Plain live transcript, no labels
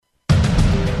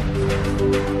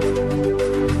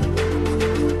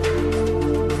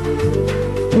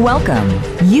Welcome.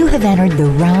 You have entered the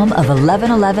realm of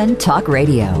 1111 Talk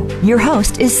Radio. Your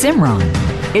host is Simran.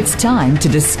 It's time to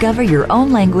discover your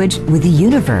own language with the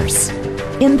universe.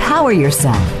 Empower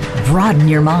yourself, broaden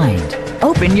your mind,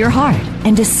 open your heart,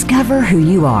 and discover who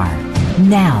you are.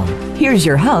 Now, here's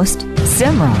your host,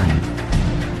 Simran.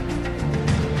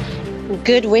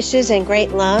 Good wishes and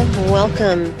great love.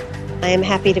 Welcome. I am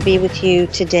happy to be with you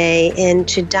today and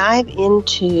to dive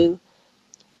into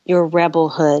your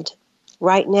rebelhood.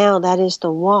 Right now, that is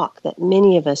the walk that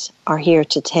many of us are here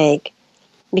to take,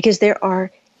 because there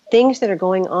are things that are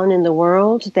going on in the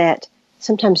world that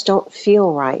sometimes don't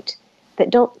feel right, that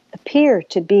don't appear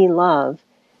to be love,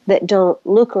 that don't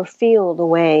look or feel the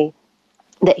way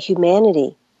that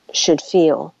humanity should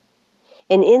feel.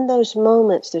 And in those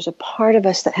moments, there's a part of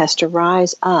us that has to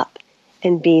rise up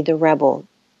and be the rebel.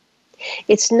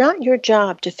 It's not your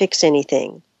job to fix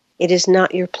anything. It is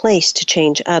not your place to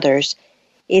change others.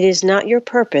 It is not your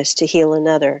purpose to heal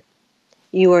another.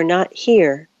 You are not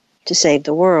here to save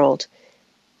the world.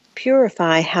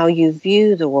 Purify how you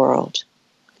view the world.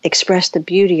 Express the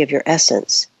beauty of your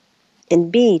essence.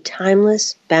 And be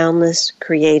timeless, boundless,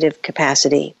 creative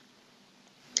capacity.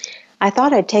 I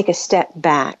thought I'd take a step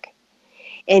back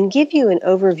and give you an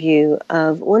overview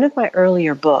of one of my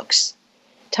earlier books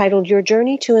titled Your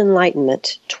Journey to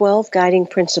Enlightenment, 12 Guiding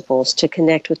Principles to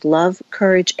Connect with Love,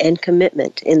 Courage, and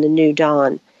Commitment in the New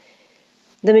Dawn.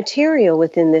 The material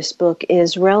within this book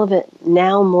is relevant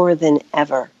now more than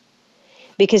ever,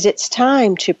 because it's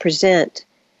time to present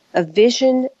a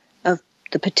vision of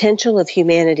the potential of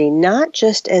humanity, not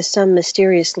just as some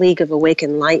mysterious league of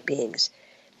awakened light beings,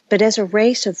 but as a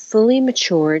race of fully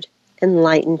matured,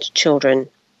 enlightened children.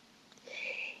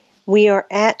 We are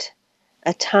at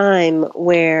a time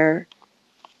where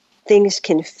things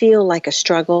can feel like a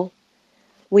struggle.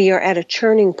 We are at a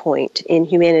churning point in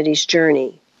humanity's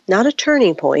journey. Not a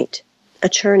turning point, a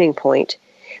churning point.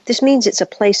 This means it's a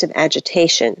place of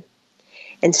agitation.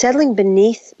 And settling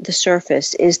beneath the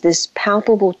surface is this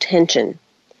palpable tension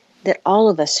that all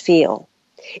of us feel.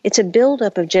 It's a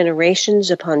buildup of generations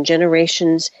upon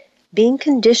generations being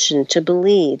conditioned to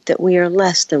believe that we are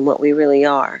less than what we really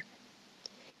are.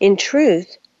 In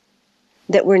truth,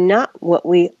 that we're not what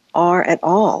we are at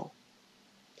all.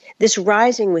 This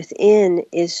rising within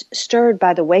is stirred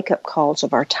by the wake-up calls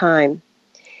of our time.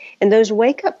 And those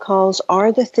wake-up calls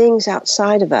are the things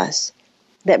outside of us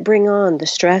that bring on the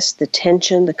stress, the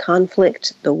tension, the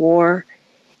conflict, the war,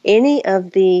 any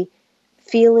of the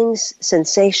feelings,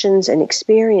 sensations, and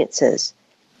experiences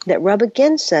that rub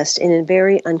against us in a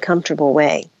very uncomfortable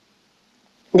way.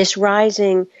 This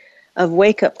rising of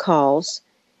wake-up calls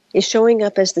is showing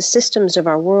up as the systems of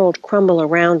our world crumble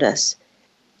around us.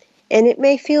 And it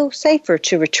may feel safer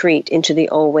to retreat into the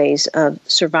old ways of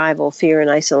survival, fear, and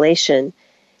isolation.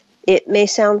 It may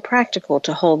sound practical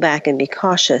to hold back and be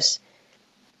cautious.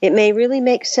 It may really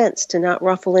make sense to not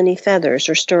ruffle any feathers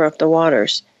or stir up the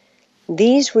waters.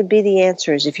 These would be the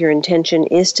answers if your intention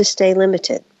is to stay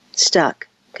limited, stuck,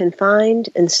 confined,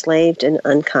 enslaved, and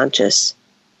unconscious.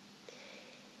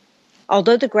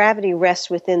 Although the gravity rests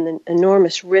within the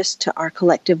enormous risk to our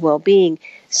collective well-being,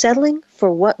 settling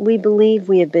for what we believe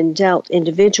we have been dealt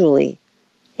individually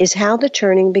is how the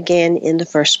churning began in the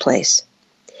first place.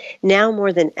 Now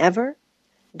more than ever,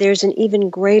 there's an even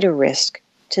greater risk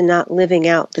to not living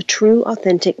out the true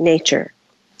authentic nature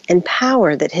and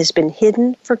power that has been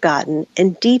hidden, forgotten,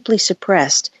 and deeply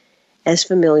suppressed as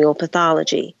familial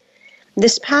pathology.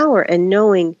 This power and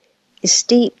knowing is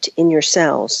steeped in your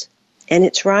cells, and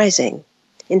it's rising,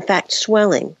 in fact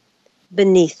swelling,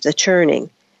 beneath the churning.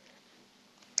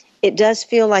 It does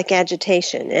feel like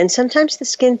agitation, and sometimes the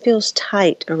skin feels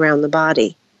tight around the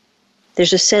body.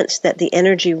 There's a sense that the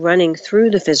energy running through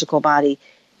the physical body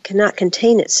cannot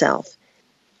contain itself.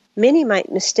 Many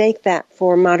might mistake that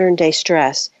for modern-day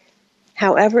stress.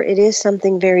 However, it is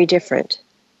something very different.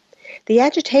 The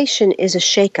agitation is a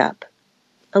shake-up,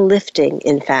 a lifting,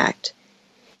 in fact.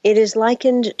 It is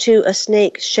likened to a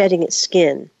snake shedding its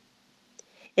skin.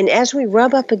 And as we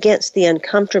rub up against the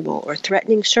uncomfortable or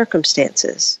threatening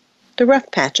circumstances, the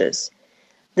rough patches,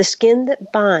 the skin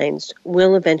that binds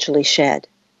will eventually shed.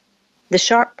 The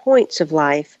sharp points of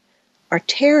life are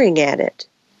tearing at it,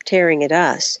 tearing at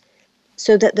us,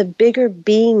 so that the bigger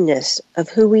beingness of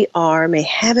who we are may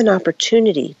have an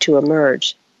opportunity to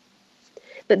emerge.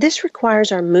 But this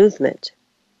requires our movement,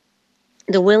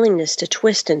 the willingness to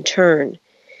twist and turn,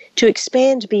 to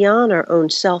expand beyond our own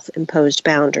self-imposed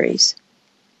boundaries.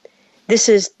 This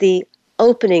is the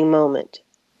opening moment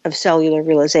of cellular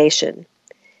realization,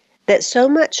 that so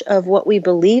much of what we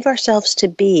believe ourselves to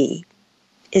be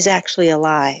is actually a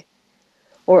lie,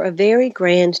 or a very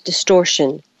grand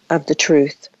distortion of the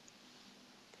truth.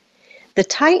 The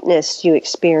tightness you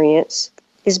experience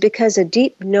is because a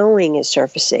deep knowing is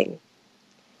surfacing.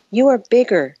 You are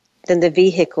bigger than the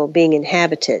vehicle being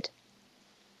inhabited.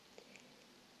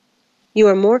 You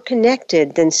are more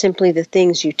connected than simply the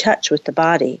things you touch with the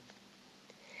body.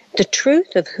 The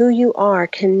truth of who you are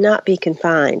cannot be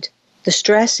confined. The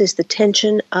stress is the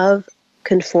tension of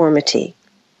conformity.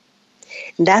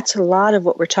 And that's a lot of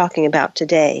what we're talking about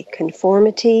today.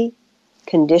 Conformity,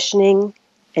 conditioning,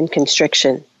 and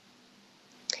constriction.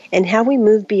 And how we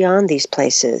move beyond these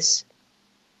places.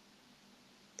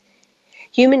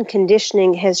 Human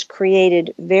conditioning has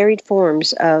created varied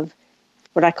forms of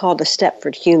what I call the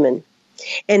Stepford human.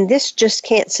 And this just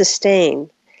can't sustain.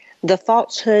 The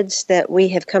falsehoods that we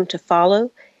have come to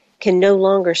follow can no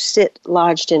longer sit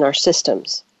lodged in our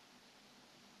systems.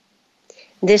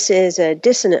 This is a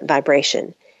dissonant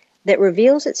vibration that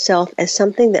reveals itself as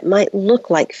something that might look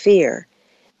like fear,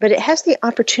 but it has the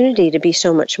opportunity to be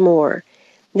so much more.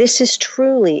 This is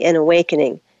truly an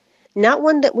awakening, not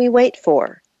one that we wait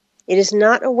for. It is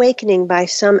not awakening by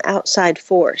some outside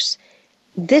force.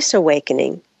 This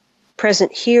awakening,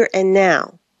 present here and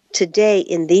now, today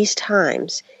in these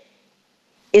times,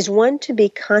 is one to be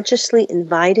consciously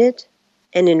invited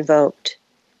and invoked.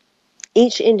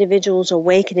 Each individual's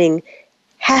awakening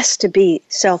has to be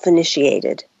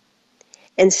self-initiated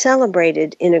and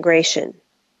celebrated integration.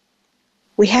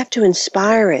 We have to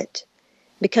inspire it,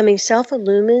 becoming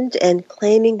self-illumined and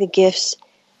claiming the gifts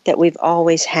that we've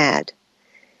always had.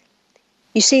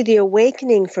 You see, the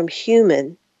awakening from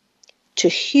human to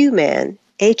human,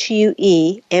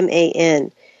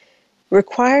 Hueman,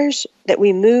 requires that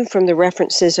we move from the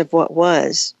references of what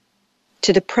was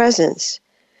to the presence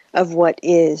of what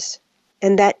is.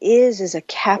 And that is a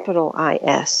capital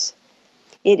I-S.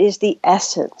 It is the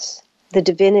essence, the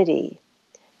divinity,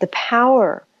 the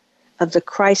power of the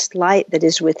Christ light that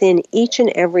is within each and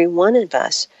every one of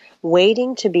us,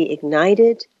 waiting to be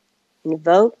ignited,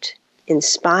 invoked,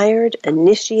 inspired,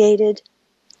 initiated,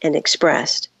 and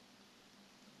expressed.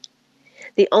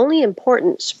 The only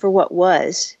importance for what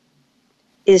was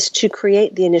is to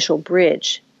create the initial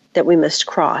bridge that we must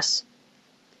cross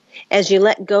as you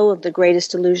let go of the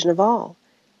greatest illusion of all,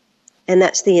 and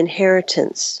that's the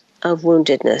inheritance of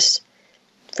woundedness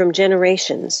from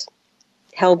generations,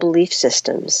 held belief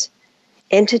systems,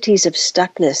 entities of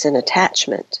stuckness and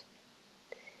attachment.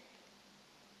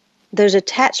 Those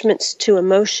attachments to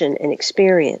emotion and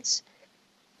experience.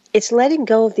 It's letting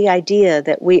go of the idea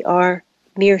that we are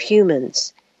mere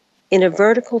humans in a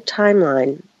vertical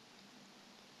timeline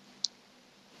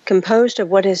composed of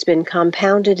what has been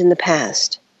compounded in the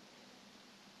past.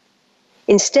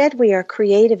 Instead, we are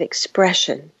creative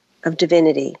expression of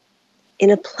divinity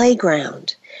in a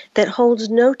playground that holds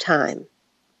no time,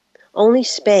 only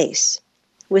space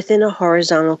within a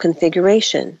horizontal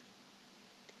configuration,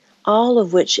 all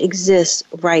of which exists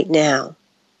right now.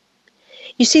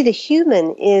 You see, the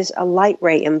human is a light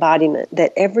ray embodiment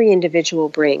that every individual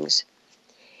brings.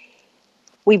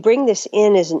 We bring this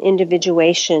in as an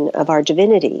individuation of our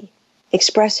divinity,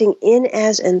 expressing in,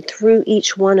 as, and through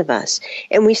each one of us.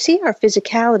 And we see our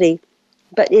physicality,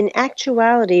 but in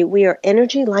actuality, we are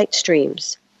energy light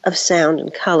streams of sound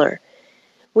and color.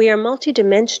 We are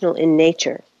multidimensional in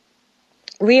nature,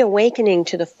 reawakening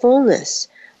to the fullness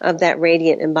of that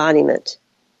radiant embodiment.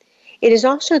 It is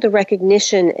also the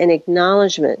recognition and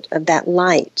acknowledgement of that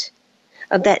light,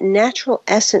 of that natural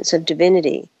essence of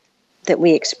divinity that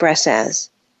we express as.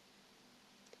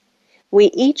 We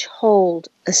each hold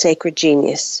a sacred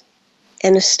genius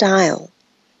and a style.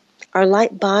 Our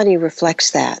light body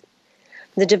reflects that.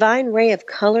 The divine ray of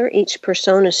color each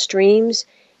persona streams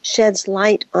sheds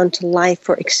light onto life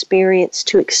for experience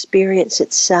to experience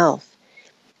itself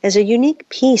as a unique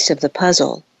piece of the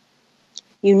puzzle,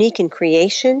 unique in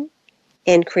creation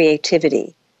and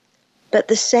creativity, but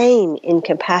the same in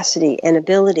capacity and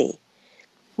ability.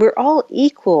 We're all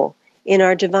equal in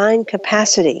our divine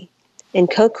capacity and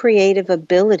co-creative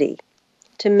ability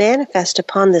to manifest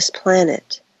upon this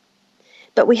planet.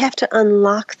 But we have to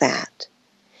unlock that.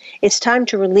 It's time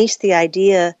to release the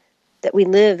idea that we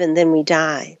live and then we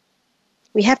die.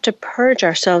 We have to purge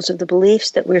ourselves of the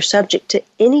beliefs that we're subject to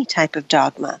any type of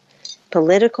dogma,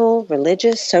 political,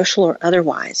 religious, social, or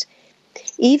otherwise,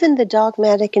 even the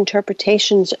dogmatic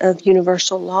interpretations of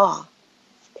universal law.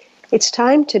 It's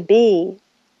time to be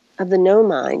of the no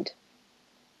mind,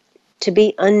 to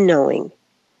be unknowing,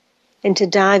 and to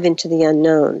dive into the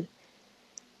unknown.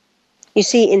 You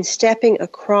see, in stepping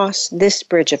across this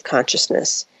bridge of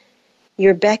consciousness,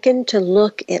 you're beckoned to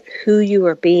look at who you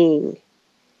are being.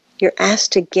 You're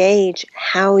asked to gauge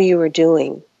how you are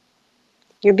doing.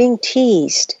 You're being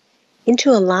teased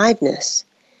into aliveness,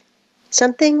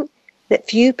 something that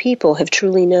few people have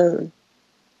truly known.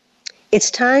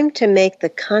 It's time to make the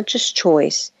conscious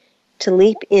choice to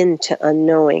leap into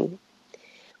unknowing.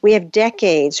 We have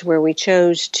decades where we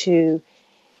chose to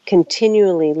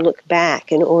continually look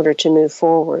back in order to move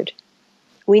forward.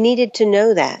 We needed to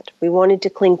know that. We wanted to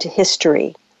cling to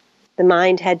history. The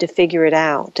mind had to figure it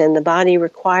out, and the body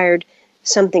required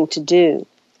something to do,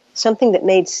 something that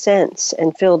made sense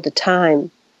and filled the time.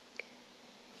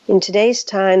 In today's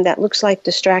time, that looks like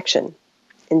distraction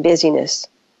and busyness.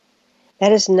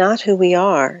 That is not who we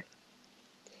are.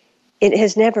 It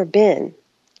has never been.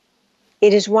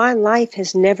 It is why life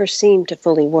has never seemed to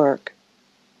fully work.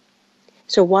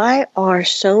 So why are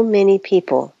so many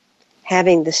people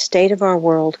having the state of our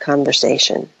world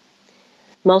conversation?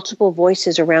 Multiple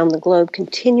voices around the globe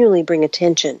continually bring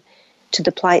attention to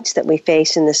the plights that we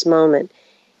face in this moment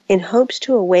in hopes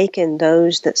to awaken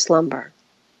those that slumber.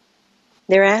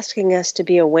 They're asking us to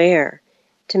be aware,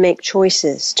 to make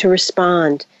choices, to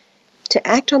respond, to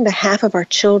act on behalf of our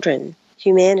children,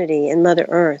 humanity, and Mother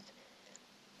Earth.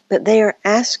 But they are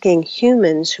asking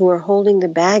humans who are holding the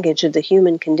baggage of the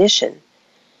human condition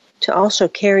to also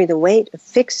carry the weight of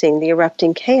fixing the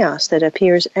erupting chaos that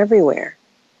appears everywhere.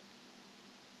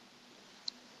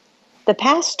 The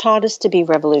past taught us to be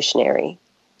revolutionary,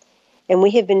 and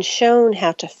we have been shown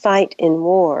how to fight in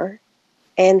war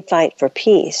and fight for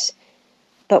peace,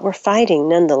 but we're fighting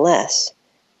nonetheless.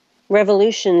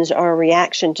 Revolutions are a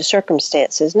reaction to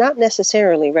circumstances, not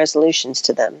necessarily resolutions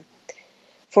to them.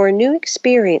 For a new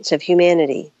experience of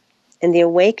humanity and the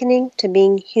awakening to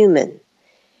being human,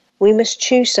 we must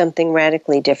choose something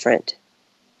radically different.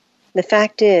 The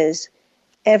fact is,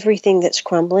 everything that's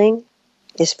crumbling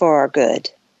is for our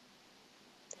good.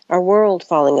 Our world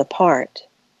falling apart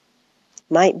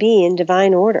might be in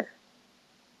divine order.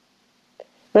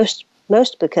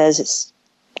 Most because it's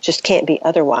just can't be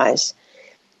otherwise.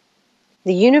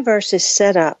 The universe is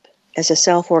set up as a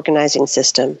self-organizing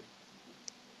system.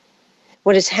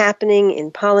 What is happening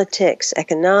in politics,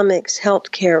 economics,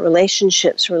 healthcare,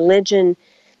 relationships, religion,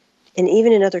 and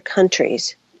even in other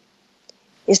countries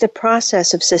is the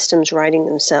process of systems righting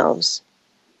themselves.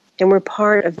 And we're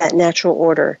part of that natural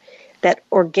order that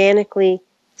organically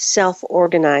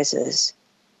self-organizes.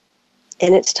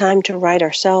 And it's time to right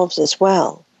ourselves as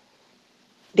well.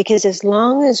 Because as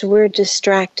long as we're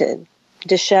distracted,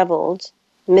 disheveled,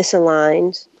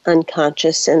 misaligned,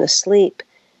 unconscious, and asleep,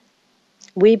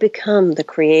 we become the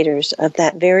creators of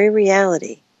that very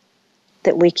reality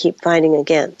that we keep fighting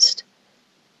against.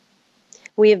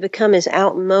 We have become as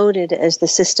outmoded as the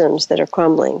systems that are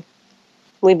crumbling.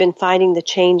 We've been fighting the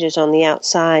changes on the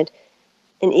outside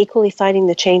and equally fighting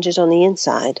the changes on the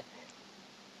inside.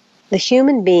 The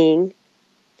human being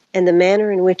and the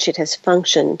manner in which it has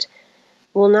functioned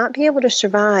will not be able to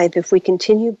survive if we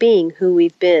continue being who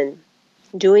we've been,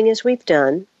 doing as we've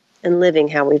done, and living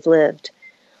how we've lived,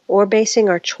 or basing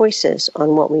our choices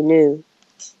on what we knew.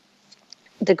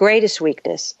 The greatest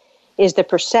weakness is the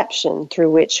perception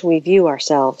through which we view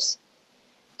ourselves,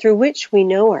 through which we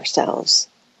know ourselves.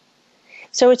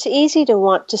 So it's easy to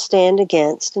want to stand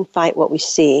against and fight what we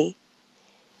see.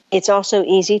 It's also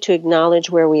easy to acknowledge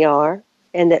where we are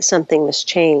and that something must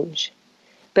change.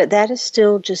 But that is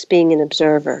still just being an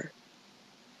observer.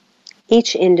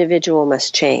 Each individual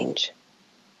must change.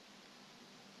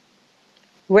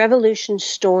 Revolution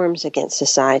storms against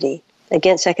society,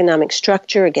 against economic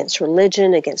structure, against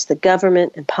religion, against the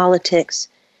government and politics.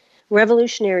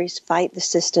 Revolutionaries fight the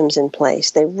systems in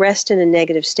place. They rest in a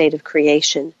negative state of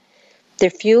creation. They're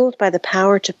fueled by the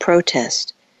power to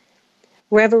protest.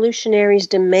 Revolutionaries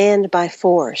demand by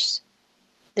force.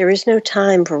 There is no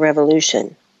time for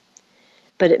revolution.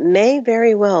 But it may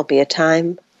very well be a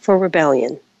time for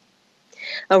rebellion.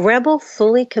 A rebel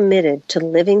fully committed to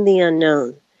living the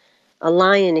unknown, a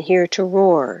lion here to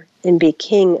roar and be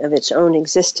king of its own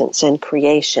existence and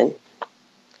creation.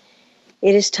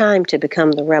 It is time to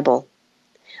become the rebel,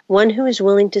 one who is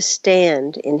willing to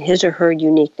stand in his or her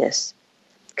uniqueness,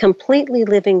 completely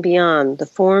living beyond the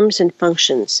forms and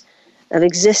functions of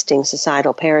existing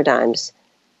societal paradigms.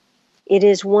 It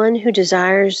is one who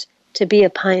desires to be a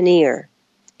pioneer,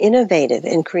 innovative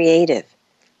and creative.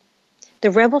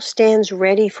 The rebel stands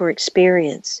ready for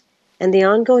experience and the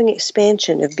ongoing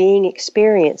expansion of being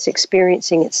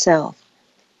experiencing itself.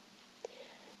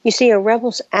 You see, a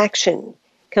rebel's action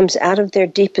comes out of their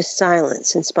deepest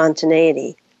silence and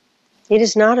spontaneity. It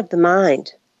is not of the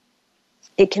mind.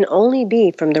 It can only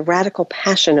be from the radical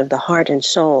passion of the heart and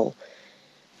soul.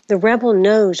 The rebel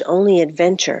knows only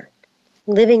adventure,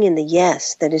 living in the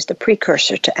yes that is the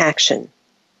precursor to action.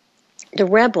 The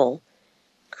rebel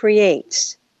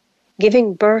creates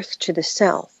giving birth to the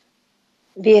self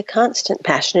via constant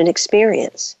passionate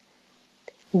experience.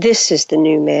 This is the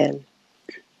new man,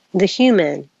 the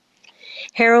human,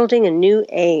 heralding a new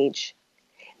age.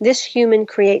 This human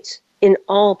creates in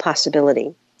all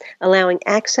possibility, allowing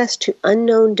access to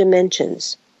unknown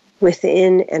dimensions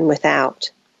within and without.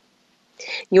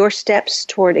 Your steps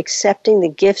toward accepting the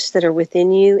gifts that are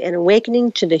within you and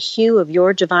awakening to the hue of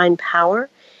your divine power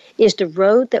is the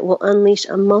road that will unleash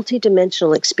a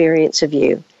multidimensional experience of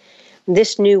you.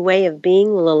 This new way of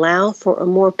being will allow for a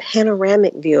more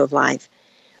panoramic view of life,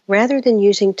 rather than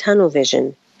using tunnel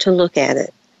vision to look at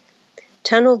it.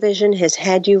 Tunnel vision has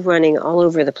had you running all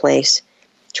over the place,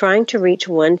 trying to reach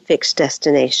one fixed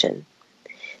destination.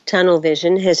 Tunnel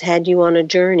vision has had you on a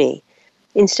journey,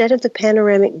 instead of the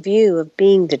panoramic view of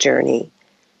being the journey.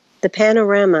 The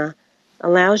panorama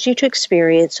allows you to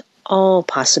experience all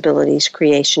possibilities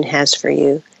creation has for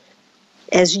you,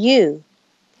 as you,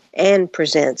 and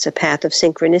presents a path of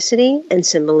synchronicity and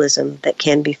symbolism that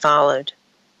can be followed.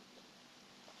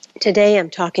 Today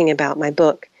I'm talking about my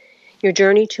book, Your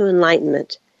Journey to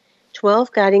Enlightenment,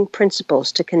 12 Guiding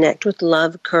Principles to Connect with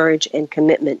Love, Courage, and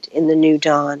Commitment in the New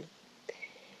Dawn.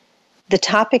 The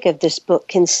topic of this book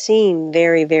can seem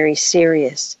very, very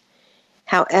serious.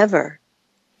 However,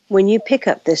 when you pick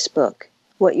up this book,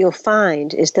 what you'll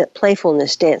find is that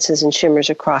playfulness dances and shimmers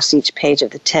across each page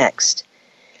of the text.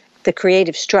 The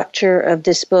creative structure of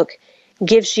this book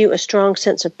gives you a strong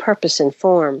sense of purpose and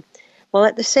form, while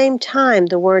at the same time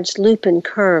the words loop and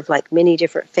curve like many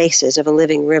different faces of a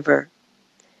living river.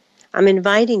 I'm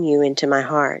inviting you into my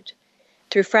heart.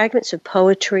 Through fragments of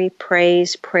poetry,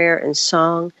 praise, prayer, and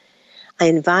song, I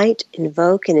invite,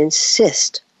 invoke, and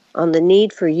insist on the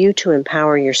need for you to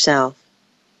empower yourself.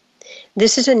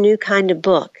 This is a new kind of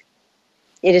book.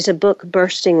 It is a book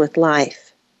bursting with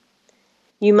life.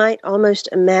 You might almost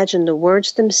imagine the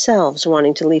words themselves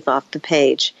wanting to leap off the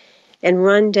page and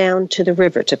run down to the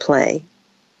river to play.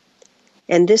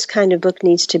 And this kind of book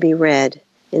needs to be read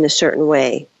in a certain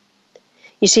way.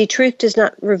 You see, truth does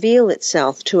not reveal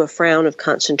itself to a frown of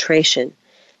concentration.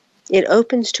 It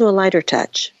opens to a lighter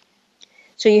touch.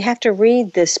 So you have to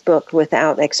read this book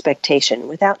without expectation,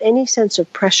 without any sense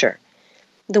of pressure,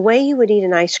 the way you would eat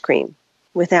an ice cream,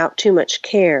 without too much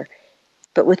care,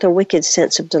 but with a wicked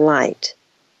sense of delight.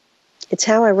 It's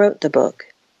how I wrote the book,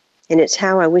 and it's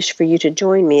how I wish for you to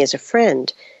join me as a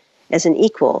friend, as an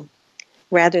equal,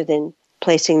 rather than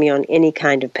placing me on any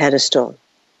kind of pedestal.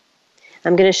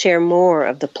 I'm going to share more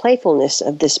of the playfulness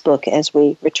of this book as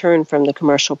we return from the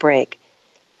commercial break,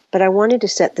 but I wanted to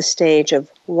set the stage of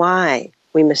why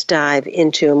we must dive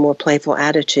into a more playful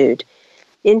attitude,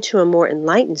 into a more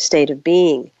enlightened state of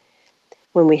being,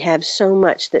 when we have so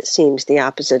much that seems the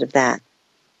opposite of that.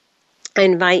 I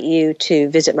invite you to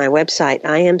visit my website,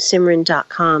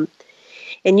 IamSimran.com,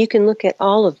 and you can look at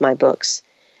all of my books.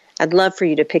 I'd love for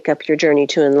you to pick up Your Journey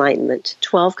to Enlightenment,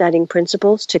 12 Guiding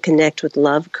Principles to Connect with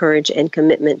Love, Courage, and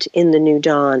Commitment in the New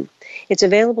Dawn. It's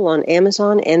available on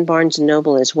Amazon and Barnes &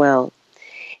 Noble as well.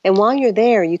 And while you're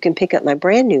there, you can pick up my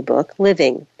brand new book,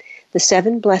 Living, The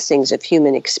 7 Blessings of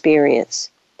Human Experience.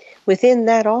 Within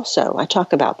that also, I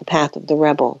talk about the path of the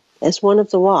rebel as one of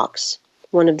the walks,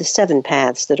 one of the 7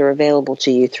 paths that are available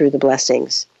to you through the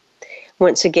blessings.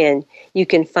 Once again, you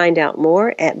can find out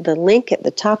more at the link at the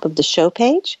top of the show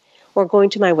page or going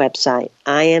to my website,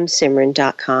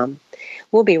 IamSimran.com.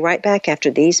 We'll be right back after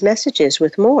these messages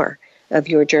with more of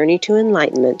Your Journey to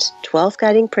Enlightenment, 12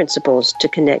 Guiding Principles to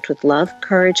Connect with Love,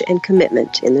 Courage, and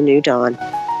Commitment in the New Dawn.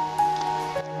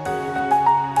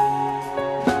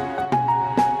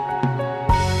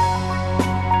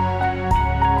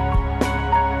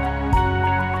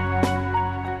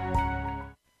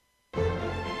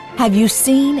 Have you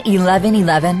seen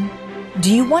 1111?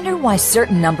 Do you wonder why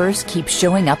certain numbers keep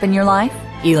showing up in your life?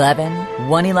 11,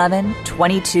 111,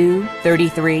 22,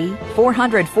 33,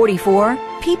 444.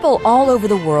 People all over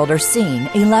the world are seeing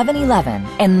 1111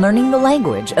 and learning the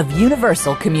language of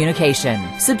universal communication.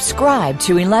 Subscribe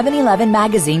to 1111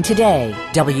 Magazine today.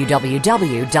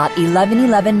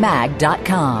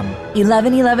 www.1111mag.com.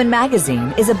 1111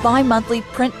 Magazine is a bi-monthly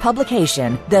print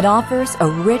publication that offers a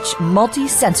rich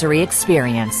multi-sensory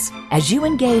experience. As you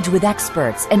engage with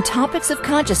experts and topics of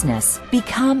consciousness,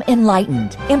 become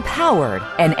enlightened, empowered,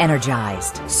 and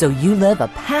energized, so you live a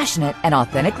passionate and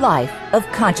authentic life of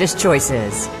conscious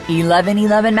choices.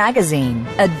 1111 Magazine,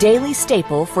 a daily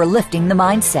staple for lifting the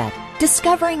mindset,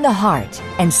 discovering the heart,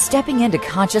 and stepping into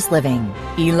conscious living.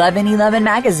 1111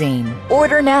 Magazine.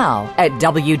 Order now at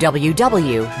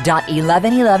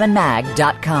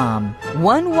www.1111mag.com.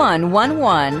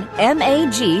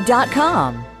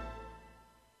 1111mag.com.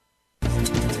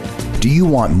 Do you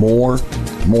want more?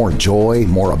 More joy,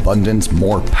 more abundance,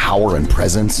 more power and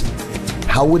presence?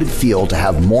 How would it feel to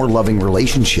have more loving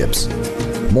relationships,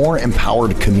 more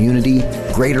empowered community,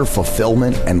 greater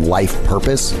fulfillment, and life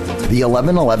purpose? The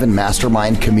 1111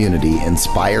 Mastermind community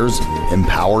inspires,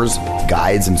 empowers,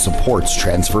 guides, and supports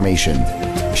transformation.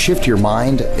 Shift your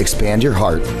mind, expand your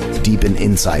heart, deepen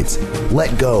insights,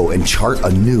 let go and chart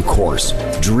a new course,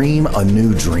 dream a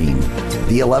new dream.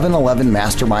 The 1111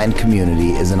 Mastermind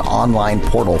community is an online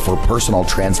portal for personal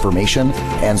transformation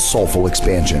and soulful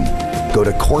expansion. Go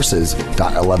to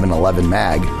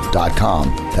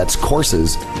courses.1111mag.com. That's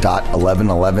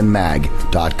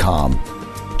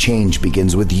courses.1111mag.com. Change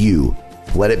begins with you.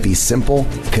 Let it be simple,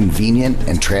 convenient,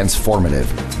 and transformative.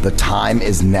 The time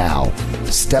is now.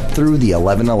 Step through the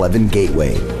 1111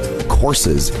 gateway.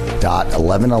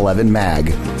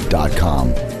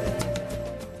 Courses.1111mag.com.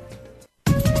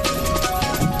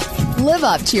 Live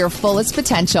up to your fullest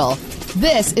potential.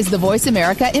 This is the Voice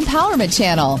America Empowerment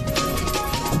Channel.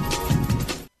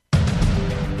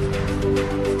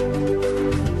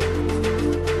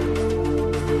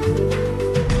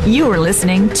 You are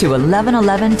listening to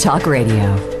 1111 Talk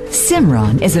Radio.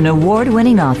 Simran is an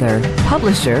award-winning author,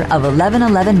 publisher of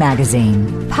 1111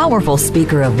 Magazine, powerful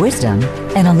speaker of wisdom,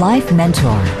 and a life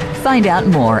mentor. Find out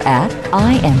more at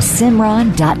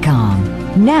IamSimran.com.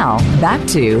 Now, back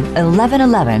to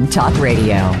 1111 Talk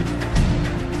Radio.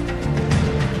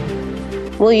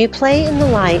 Will you play in the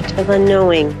light of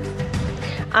unknowing?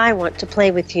 I want to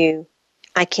play with you.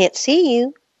 I can't see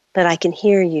you, but I can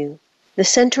hear you. The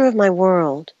center of my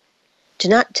world. Do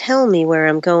not tell me where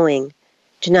I'm going.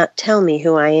 Do not tell me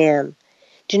who I am.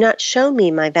 Do not show me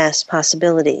my vast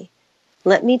possibility.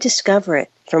 Let me discover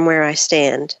it from where I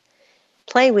stand.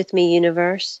 Play with me,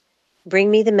 universe.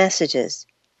 Bring me the messages.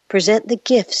 Present the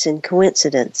gifts in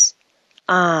coincidence.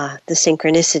 Ah, the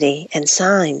synchronicity and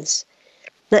signs.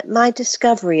 Let my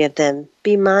discovery of them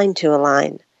be mine to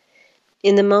align.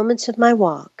 In the moments of my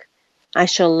walk, I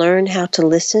shall learn how to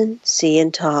listen, see,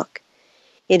 and talk.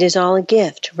 It is all a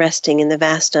gift resting in the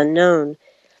vast unknown,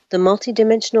 the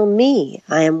multidimensional me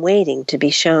I am waiting to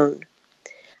be shown.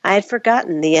 I had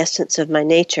forgotten the essence of my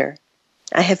nature.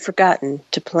 I have forgotten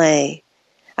to play.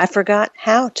 I forgot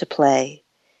how to play.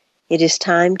 It is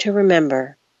time to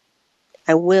remember.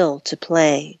 I will to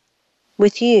play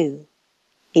with you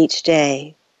each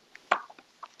day.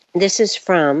 This is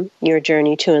from Your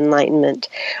Journey to Enlightenment.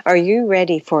 Are you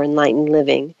ready for enlightened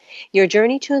living? Your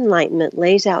Journey to Enlightenment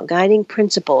lays out guiding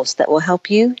principles that will help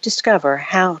you discover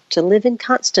how to live in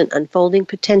constant unfolding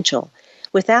potential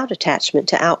without attachment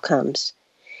to outcomes,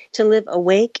 to live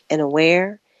awake and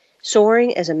aware,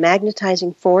 soaring as a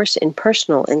magnetizing force in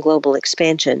personal and global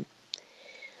expansion.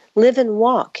 Live and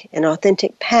walk an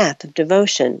authentic path of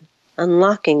devotion,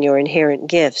 unlocking your inherent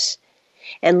gifts,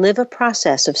 and live a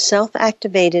process of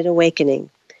self-activated awakening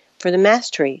for the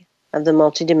mastery of the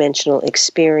multidimensional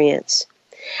experience.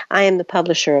 I am the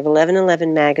publisher of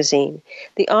 1111 Magazine,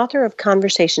 the author of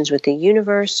Conversations with the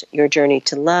Universe, Your Journey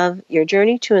to Love, Your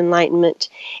Journey to Enlightenment,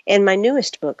 and my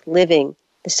newest book, Living,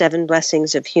 the 7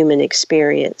 Blessings of Human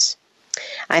Experience.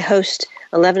 I host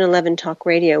 1111 Talk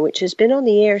Radio, which has been on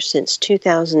the air since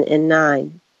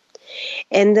 2009.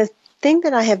 And the thing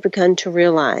that I have begun to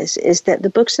realize is that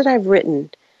the books that I've written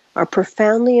are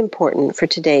profoundly important for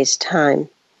today's time,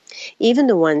 even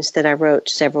the ones that I wrote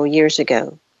several years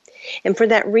ago. And for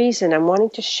that reason, I'm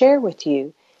wanting to share with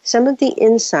you some of the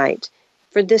insight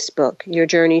for this book, Your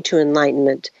Journey to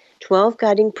Enlightenment, 12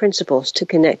 Guiding Principles to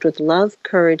Connect with Love,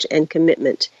 Courage, and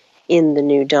Commitment in the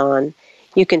New Dawn.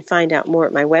 You can find out more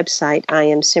at my website,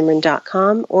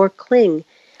 IamSimran.com, or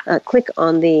click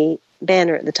on the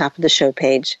banner at the top of the show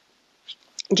page.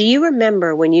 Do you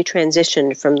remember when you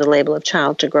transitioned from the label of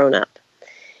child to grown-up?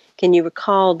 Can you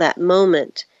recall that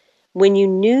moment when you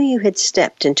knew you had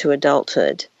stepped into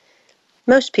adulthood?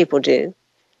 Most people do.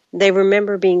 They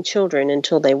remember being children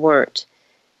until they weren't.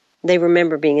 They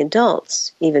remember being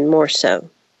adults even more so.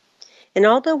 And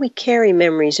although we carry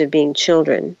memories of being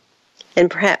children,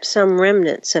 and perhaps some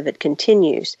remnants of it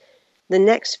continues, the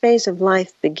next phase of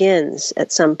life begins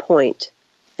at some point,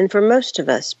 and for most of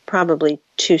us, probably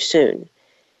too soon.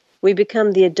 We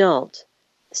become the adult,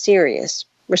 serious,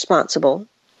 responsible,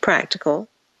 practical,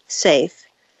 safe,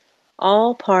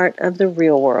 all part of the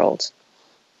real world.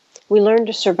 We learn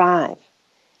to survive.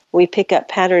 We pick up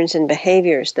patterns and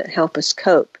behaviors that help us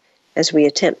cope as we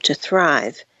attempt to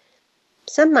thrive.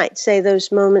 Some might say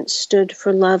those moments stood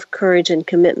for love, courage, and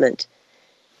commitment.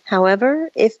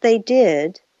 However, if they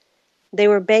did, they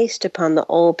were based upon the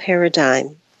old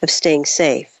paradigm of staying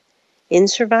safe, in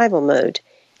survival mode,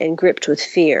 and gripped with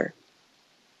fear.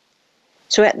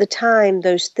 So at the time,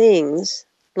 those things,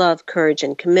 love, courage,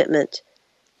 and commitment,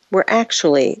 were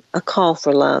actually a call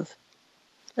for love,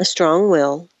 a strong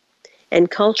will, and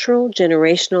cultural,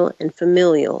 generational, and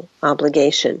familial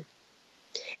obligation.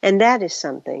 And that is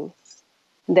something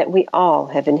that we all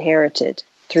have inherited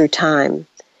through time.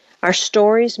 Our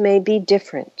stories may be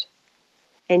different,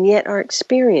 and yet our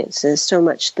experiences so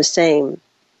much the same.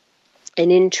 And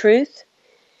in truth,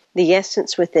 the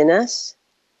essence within us,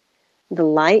 the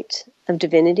light of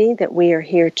divinity that we are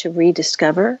here to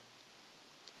rediscover,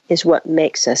 is what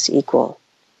makes us equal.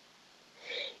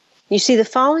 You see, the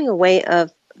falling away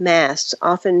of masks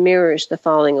often mirrors the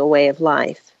falling away of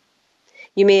life.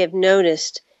 You may have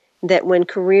noticed that when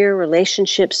career,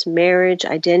 relationships, marriage,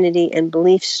 identity, and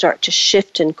beliefs start to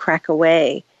shift and crack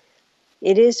away,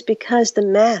 it is because the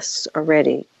masks are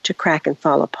ready to crack and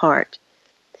fall apart.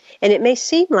 And it may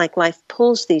seem like life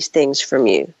pulls these things from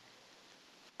you,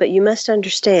 but you must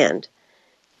understand,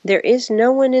 there is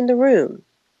no one in the room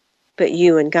but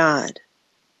you and God.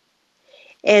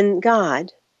 And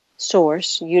God,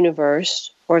 Source, Universe,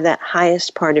 or that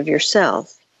highest part of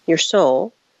yourself, your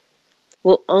soul,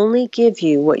 will only give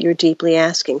you what you're deeply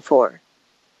asking for.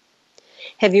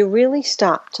 Have you really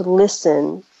stopped to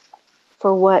listen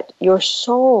for what your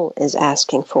soul is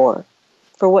asking for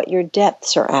what your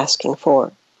depths are asking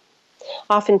for?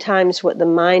 Oftentimes what the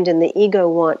mind and the ego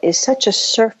want is such a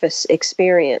surface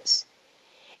experience,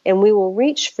 and we will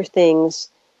reach for things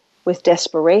with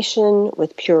desperation,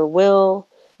 with pure will,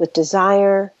 with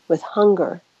desire, with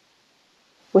hunger,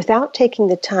 without taking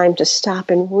the time to stop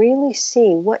and really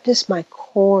see, what does my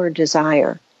core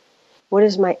desire? What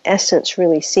is my essence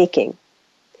really seeking?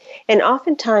 And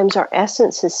oftentimes our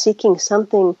essence is seeking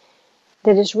something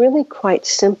that is really quite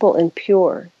simple and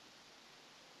pure,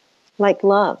 like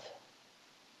love,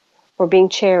 or being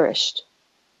cherished,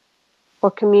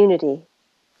 or community,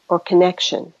 or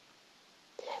connection.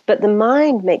 But the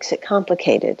mind makes it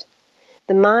complicated.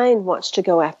 The mind wants to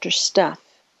go after stuff.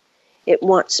 It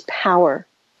wants power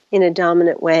in a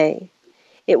dominant way.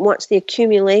 It wants the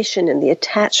accumulation and the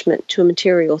attachment to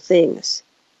material things.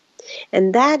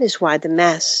 And that is why the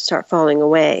masks start falling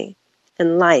away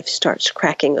and life starts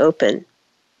cracking open.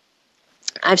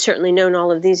 I've certainly known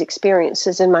all of these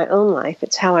experiences in my own life.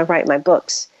 It's how I write my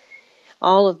books.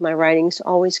 All of my writings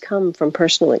always come from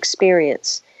personal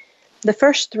experience. The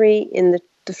first three in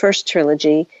the first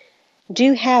trilogy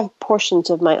do have portions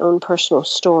of my own personal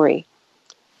story.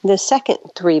 The second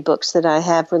three books that I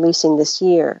have releasing this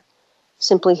year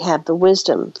simply have the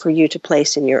wisdom for you to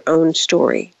place in your own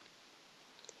story.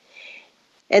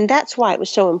 And that's why it was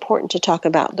so important to talk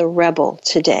about the rebel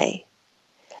today.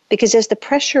 Because as the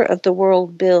pressure of the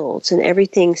world builds and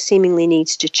everything seemingly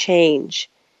needs to change,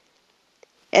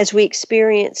 as we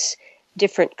experience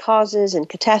different causes and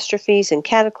catastrophes and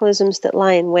cataclysms that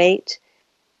lie in wait,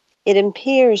 it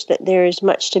appears that there is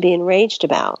much to be enraged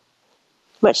about,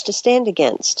 much to stand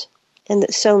against, and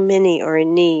that so many are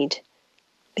in need,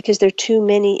 because there are too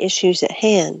many issues at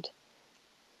hand.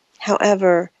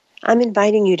 However, I'm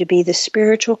inviting you to be the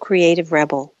spiritual creative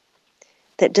rebel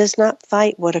that does not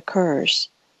fight what occurs.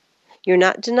 You're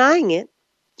not denying it.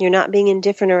 You're not being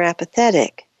indifferent or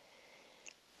apathetic.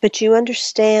 But you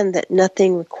understand that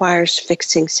nothing requires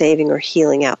fixing, saving, or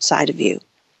healing outside of you.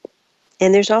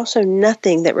 And there's also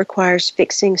nothing that requires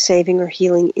fixing, saving, or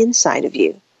healing inside of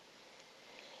you.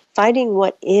 Fighting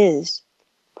what is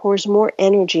pours more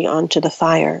energy onto the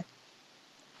fire.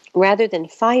 Rather than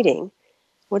fighting,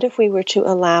 what if we were to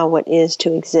allow what is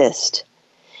to exist?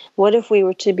 What if we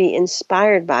were to be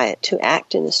inspired by it to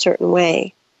act in a certain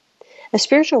way? A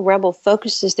spiritual rebel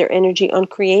focuses their energy on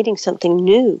creating something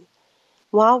new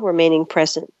while remaining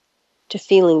present to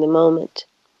feeling the moment.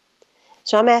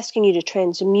 So I'm asking you to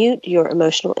transmute your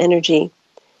emotional energy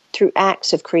through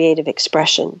acts of creative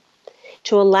expression,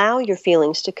 to allow your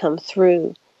feelings to come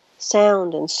through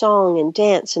sound and song and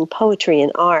dance and poetry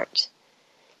and art.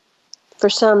 For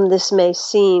some, this may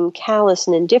seem callous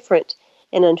and indifferent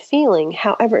and unfeeling.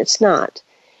 However, it's not.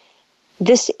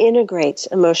 This integrates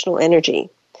emotional energy,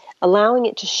 allowing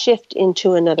it to shift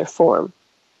into another form.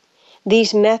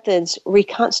 These methods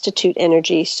reconstitute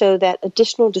energy so that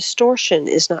additional distortion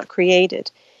is not created.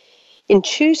 In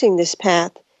choosing this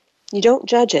path, you don't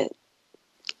judge it,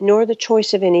 nor the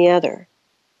choice of any other,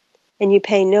 and you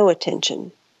pay no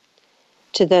attention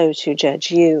to those who judge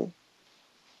you.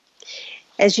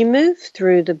 As you move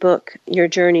through the book, Your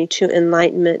Journey to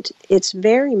Enlightenment, it's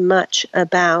very much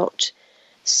about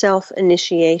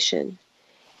self-initiation.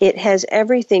 It has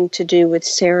everything to do with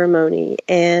ceremony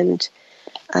and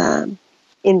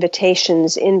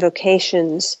invitations,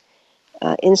 invocations,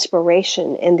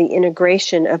 inspiration, and the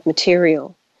integration of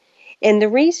material. And the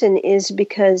reason is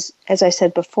because, as I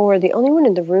said before, the only one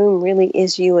in the room really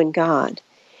is you and God.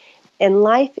 And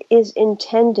life is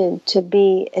intended to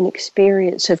be an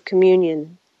experience of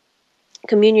communion.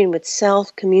 Communion with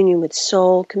self, communion with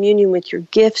soul, communion with your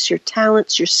gifts, your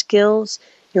talents, your skills,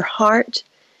 your heart.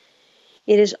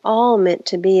 It is all meant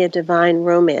to be a divine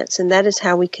romance, and that is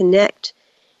how we connect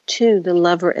to the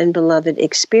lover and beloved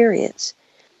experience.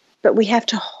 But we have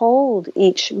to hold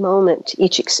each moment,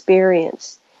 each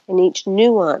experience, and each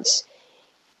nuance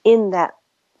in that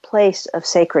place of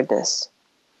sacredness.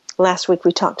 Last week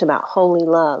we talked about holy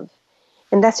love,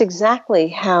 and that's exactly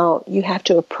how you have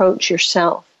to approach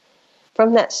yourself,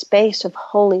 from that space of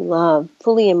holy love,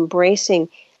 fully embracing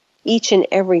each and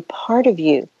every part of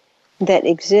you that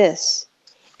exists,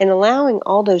 and allowing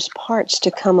all those parts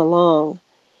to come along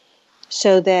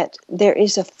so that there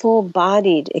is a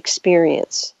full-bodied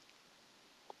experience.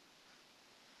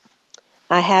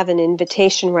 I have an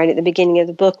invitation right at the beginning of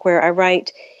the book where I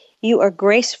write, "You are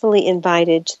gracefully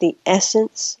invited to the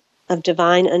essence of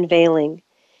divine unveiling.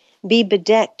 Be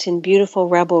bedecked in beautiful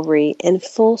revelry and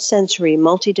full sensory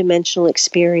multidimensional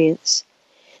experience.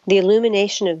 The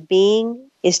illumination of being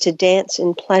is to dance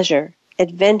in pleasure,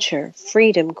 adventure,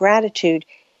 freedom, gratitude,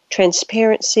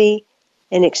 transparency,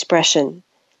 and expression,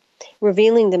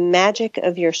 revealing the magic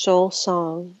of your soul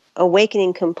song,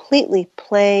 awakening completing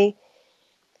play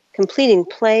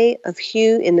of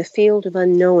hue in the field of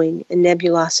unknowing and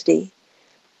nebulosity.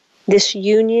 This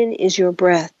union is your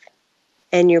breath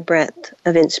and your breath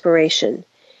of inspiration,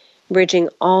 bridging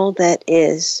all that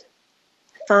is.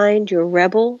 Find your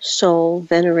rebel soul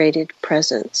venerated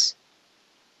presence."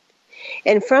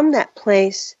 And from that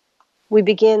place, we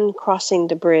begin crossing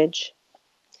the bridge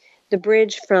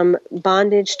from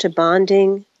bondage to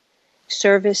bonding,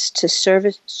 service to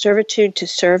service, servitude to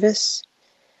service,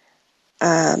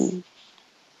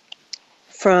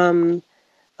 from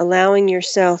allowing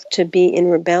yourself to be in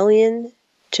rebellion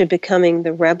to becoming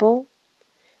the rebel,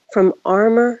 from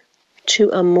armor to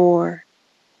amour.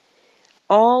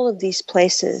 All of these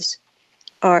places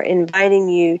are inviting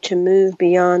you to move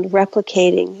beyond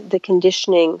replicating the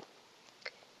conditioning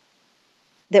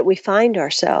that we find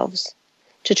ourselves,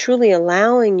 to truly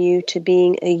allowing you to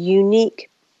being a unique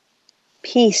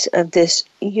piece of this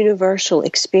universal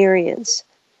experience.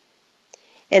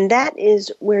 And that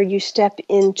is where you step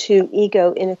into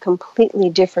ego in a completely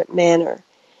different manner.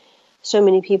 So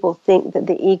many people think that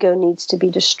the ego needs to be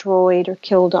destroyed or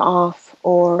killed off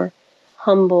or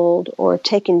humbled or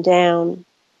taken down,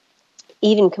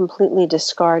 even completely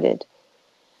discarded.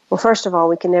 Well, first of all,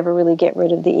 we can never really get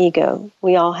rid of the ego.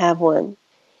 We all have one.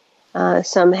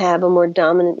 Some have a more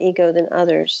dominant ego than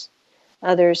others.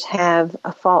 Others have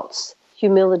a false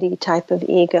humility type of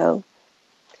ego.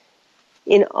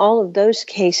 In all of those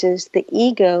cases, the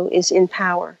ego is in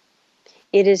power.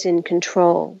 It is in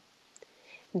control.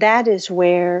 That is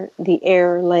where the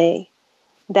error lay.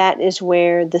 That is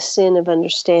where the sin of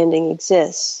understanding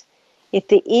exists. If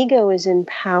the ego is in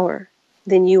power,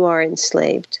 then you are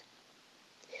enslaved.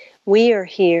 We are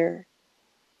here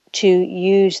to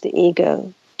use the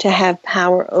ego, to have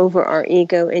power over our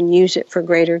ego and use it for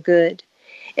greater good.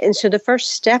 And so the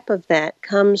first step of that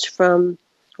comes from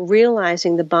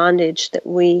realizing the bondage that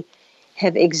we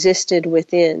have existed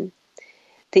within.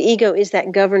 The ego is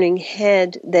that governing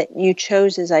head that you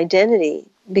chose as identity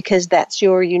because that's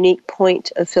your unique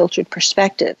point of filtered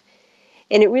perspective.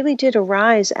 And it really did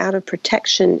arise out of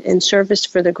protection and service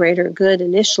for the greater good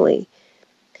initially.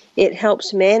 It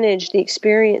helps manage the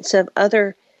experience of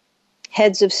other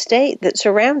heads of state that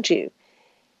surround you.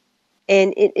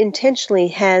 And it intentionally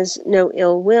has no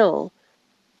ill will,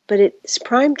 but its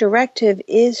prime directive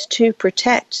is to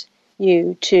protect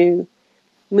you, to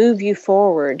move you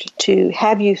forward, to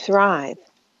have you thrive.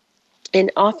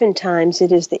 And oftentimes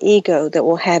it is the ego that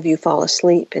will have you fall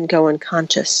asleep and go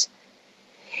unconscious.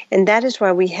 And that is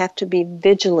why we have to be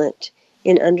vigilant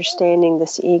in understanding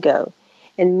this ego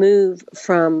and move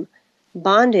from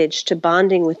bondage to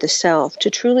bonding with the self, to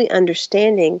truly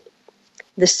understanding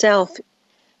the self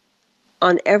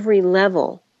on every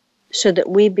level so that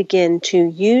we begin to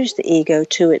use the ego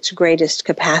to its greatest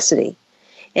capacity.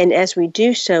 And as we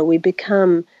do so, we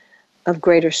become of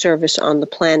greater service on the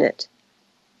planet.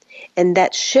 And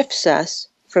that shifts us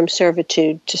from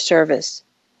servitude to service.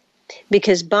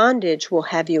 Because bondage will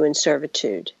have you in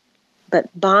servitude, but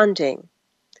bonding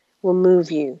will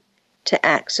move you to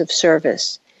acts of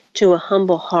service, to a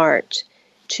humble heart,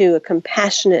 to a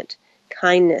compassionate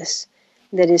kindness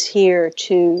that is here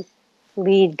to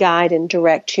lead, guide, and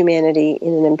direct humanity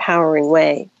in an empowering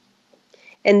way.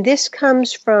 And this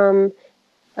comes from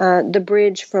the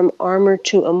bridge from armor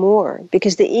to amour,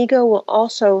 because the ego will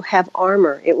also have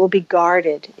armor. It will be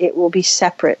guarded. It will be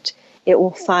separate. It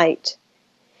will fight.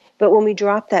 But when we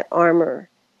drop that armor,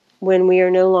 when we are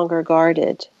no longer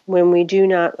guarded, when we do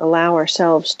not allow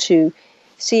ourselves to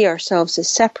see ourselves as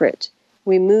separate,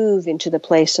 we move into the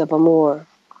place of amour,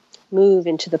 move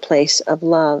into the place of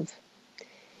love.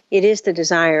 It is the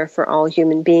desire for all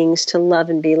human beings to love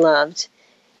and be loved.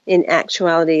 In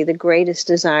actuality, the greatest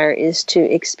desire is to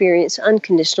experience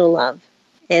unconditional love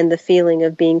and the feeling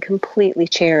of being completely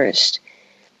cherished.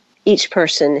 Each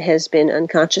person has been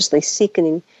unconsciously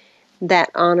seeking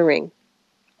that honoring,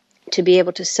 to be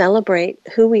able to celebrate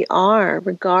who we are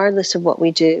regardless of what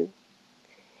we do.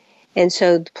 And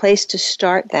so the place to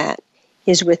start that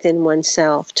is within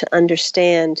oneself, to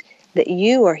understand that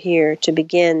you are here to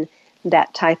begin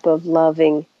that type of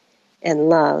loving and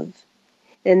love.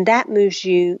 And that moves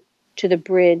you to the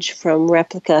bridge from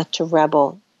replica to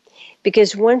rebel.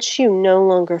 Because once you no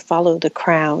longer follow the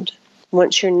crowd,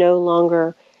 once you're no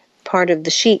longer part of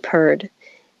the sheep herd,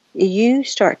 you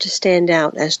start to stand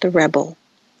out as the rebel.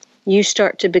 You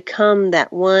start to become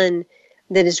that one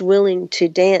that is willing to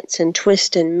dance and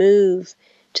twist and move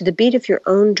to the beat of your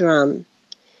own drum,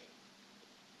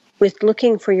 with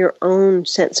looking for your own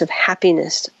sense of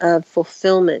happiness, of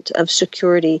fulfillment, of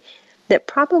security that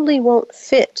probably won't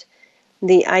fit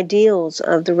the ideals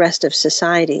of the rest of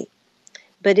society.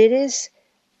 But it is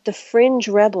the fringe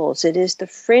rebels, it is the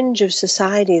fringe of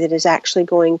society that is actually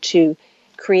going to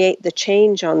create the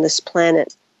change on this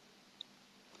planet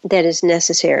that is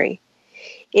necessary.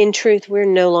 In truth, we're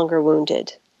no longer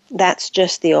wounded. That's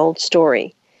just the old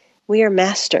story. We are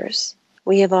masters.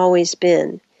 We have always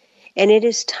been. And it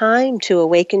is time to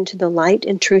awaken to the light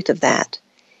and truth of that.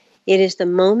 It is the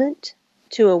moment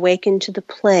to awaken to the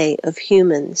play of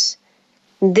humans.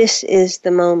 This is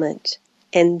the moment,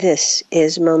 and this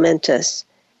is momentous.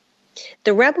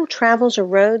 The rebel travels a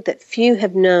road that few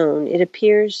have known. It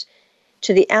appears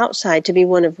to the outside to be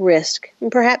one of risk,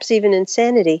 and perhaps even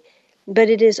insanity, but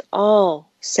it is all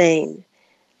sane.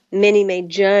 Many may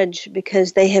judge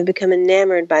because they have become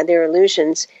enamored by their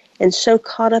illusions and so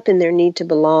caught up in their need to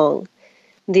belong.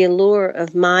 The allure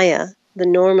of Maya, the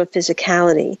norm of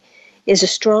physicality, is a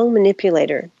strong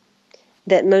manipulator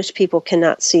that most people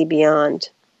cannot see beyond.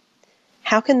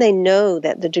 How can they know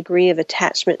that the degree of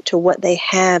attachment to what they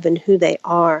have and who they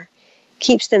are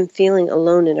keeps them feeling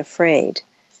alone and afraid?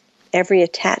 Every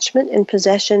attachment and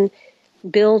possession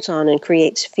builds on and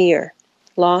creates fear,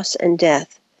 loss, and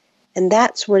death. And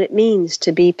that's what it means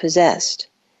to be possessed.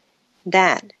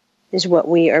 That is what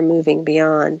we are moving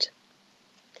beyond.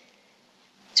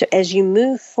 So as you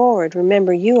move forward,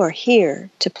 remember you are here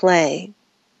to play.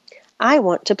 I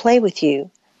want to play with you.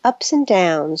 Ups and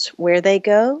downs, where they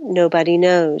go, nobody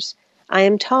knows. I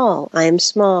am tall, I am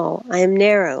small, I am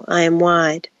narrow, I am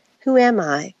wide. Who am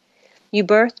I? You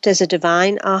birthed as a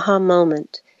divine aha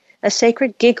moment. A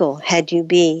sacred giggle had you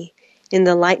be. In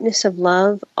the lightness of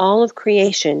love, all of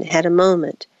creation had a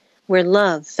moment where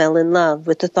love fell in love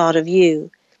with the thought of you.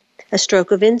 A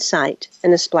stroke of insight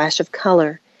and a splash of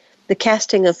color. The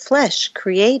casting of flesh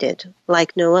created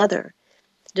like no other.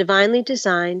 Divinely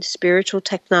designed spiritual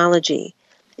technology,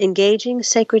 engaging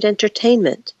sacred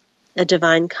entertainment, a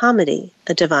divine comedy,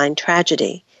 a divine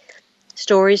tragedy.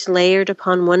 Stories layered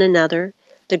upon one another,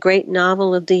 the great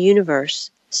novel of the universe,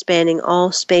 spanning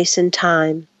all space and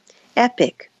time.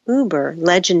 Epic, uber,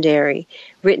 legendary,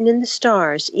 written in the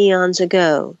stars eons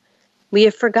ago. We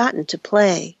have forgotten to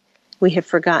play. We have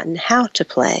forgotten how to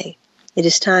play. It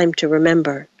is time to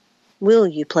remember. Will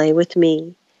you play with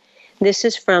me? This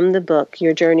is from the book,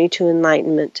 Your Journey to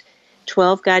Enlightenment,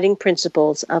 12 Guiding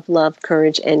Principles of Love,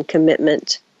 Courage, and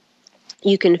Commitment.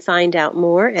 You can find out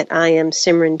more at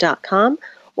IamSimran.com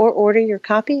or order your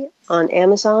copy on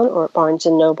Amazon or Barnes &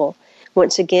 Noble.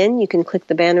 Once again, you can click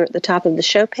the banner at the top of the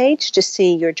show page to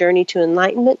see Your Journey to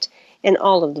Enlightenment and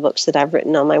all of the books that I've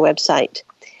written on my website.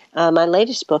 My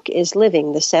latest book is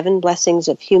Living, the 7 Blessings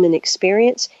of Human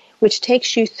Experience, which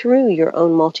takes you through your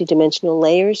own multidimensional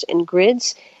layers and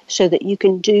grids so that you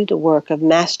can do the work of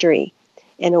mastery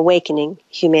and awakening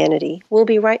humanity. We'll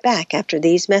be right back after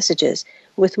these messages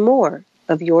with more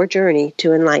of Your Journey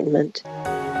to Enlightenment.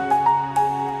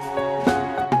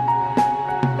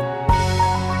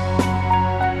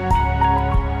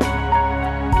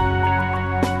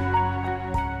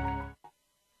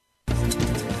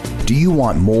 Do you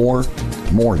want more?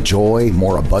 More joy,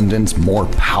 more abundance, more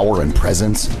power and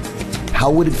presence? How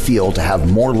would it feel to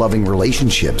have more loving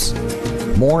relationships,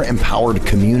 more empowered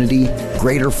community,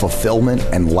 greater fulfillment,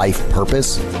 and life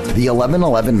purpose? The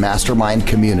 1111 Mastermind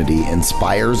community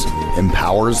inspires,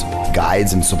 empowers,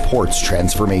 guides, and supports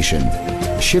transformation.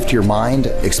 Shift your mind,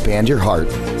 expand your heart,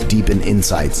 deepen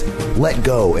insights, let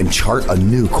go and chart a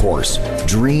new course,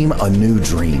 dream a new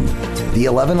dream. The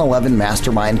 1111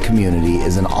 Mastermind community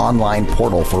is an online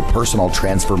portal for personal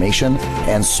transformation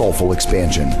and soulful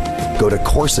expansion. Go to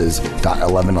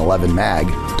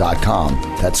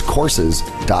courses.1111mag.com. That's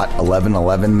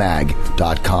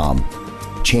courses.1111mag.com.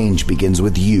 Change begins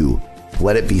with you.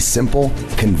 Let it be simple,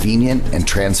 convenient, and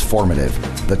transformative.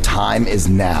 The time is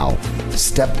now.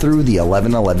 Step through the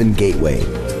 1111 gateway.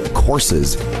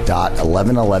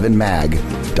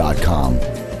 Courses.1111mag.com.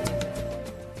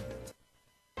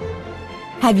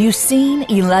 Have you seen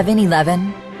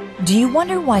 1111? Do you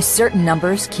wonder why certain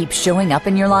numbers keep showing up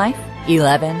in your life?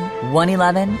 11,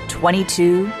 111,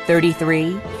 22,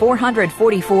 33,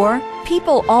 444.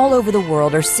 People all over the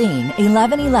world are seeing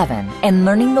 1111 and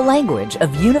learning the language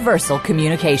of universal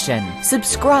communication.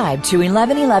 Subscribe to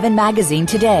 1111 Magazine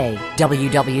today.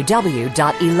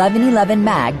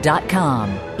 www.1111mag.com.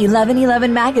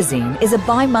 1111 Magazine is a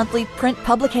bi-monthly print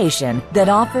publication that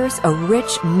offers a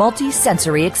rich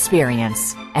multi-sensory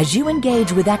experience. As you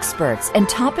engage with experts and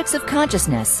topics of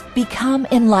consciousness, become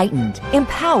enlightened,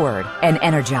 empowered, and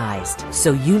energized,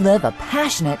 so you live a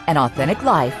passionate and authentic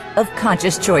life of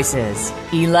conscious choices.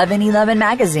 1111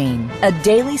 Magazine, a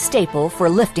daily staple for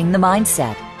lifting the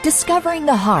mindset, discovering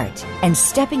the heart, and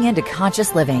stepping into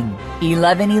conscious living.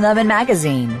 1111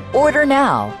 Magazine. Order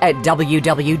now at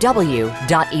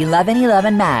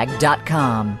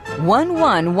www.1111mag.com.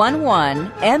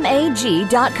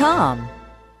 1111mag.com.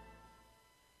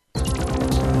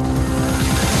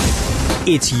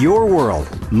 It's your world.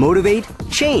 Motivate,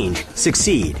 change,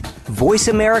 succeed.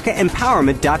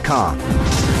 VoiceAmericaEmpowerment.com.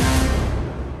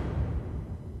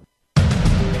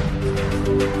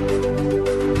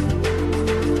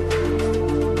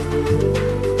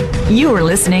 You are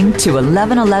listening to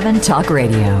 1111 Talk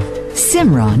Radio.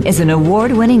 Simran is an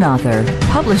award-winning author,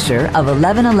 publisher of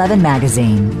 1111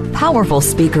 Magazine, powerful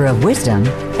speaker of wisdom,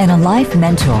 and a life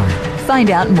mentor. Find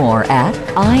out more at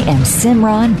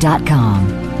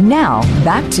IamSimran.com. Now,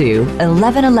 back to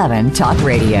 1111 Talk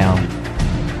Radio.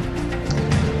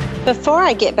 Before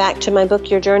I get back to my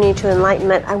book, Your Journey to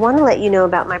Enlightenment, I want to let you know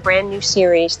about my brand new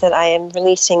series that I am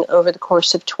releasing over the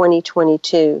course of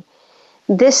 2022.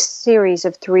 This series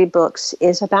of 3 books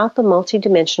is about the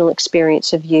multidimensional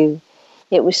experience of you.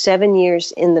 It was 7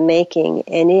 years in the making,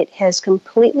 and it has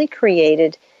completely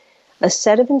created a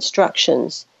set of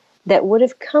instructions that would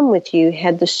have come with you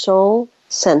had the soul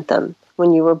sent them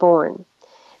when you were born.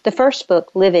 The first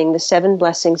book, Living the 7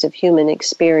 Blessings of Human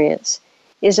Experience,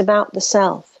 is about the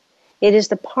self. It is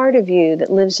the part of you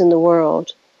that lives in the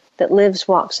world, that lives,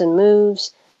 walks, and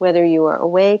moves, whether you are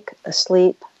awake,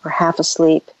 asleep, or half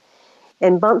asleep,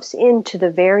 and bumps into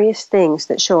the various things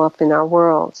that show up in our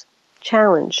world: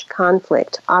 challenge,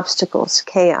 conflict, obstacles,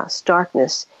 chaos,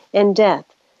 darkness, and death.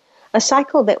 A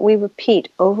cycle that we repeat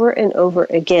over and over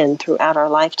again throughout our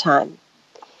lifetime.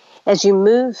 As you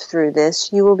move through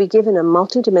this, you will be given a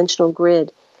multidimensional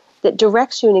grid that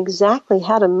directs you in exactly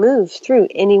how to move through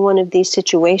any one of these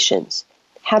situations,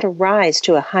 how to rise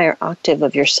to a higher octave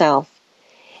of yourself,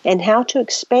 and how to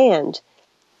expand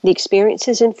the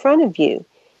experiences in front of you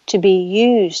to be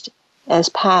used as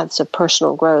paths of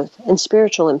personal growth and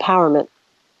spiritual empowerment.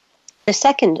 The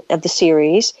second of the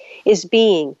series is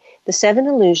Being, the 7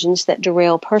 Illusions that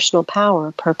Derail Personal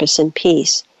Power, Purpose, and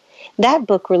Peace. That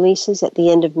book releases at the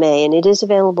end of May, and it is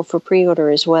available for pre-order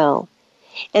as well.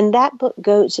 And that book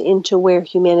goes into where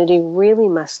humanity really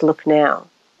must look now.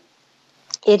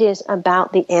 It is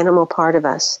about the animal part of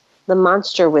us, the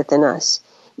monster within us,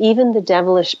 even the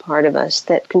devilish part of us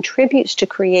that contributes to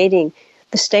creating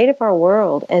the state of our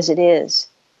world as it is.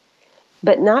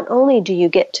 But not only do you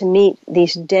get to meet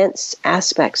these dense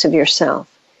aspects of yourself,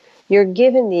 you're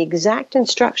given the exact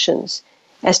instructions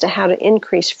as to how to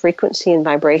increase frequency and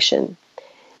vibration.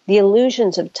 The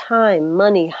illusions of time,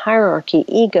 money, hierarchy,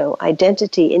 ego,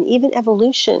 identity, and even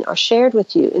evolution are shared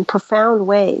with you in profound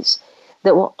ways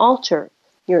that will alter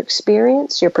your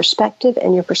experience, your perspective,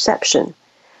 and your perception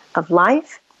of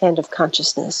life and of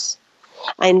consciousness.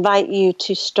 I invite you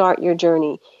to start your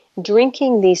journey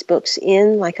drinking these books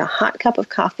in like a hot cup of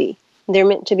coffee. They're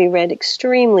meant to be read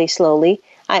extremely slowly.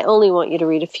 I only want you to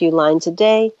read a few lines a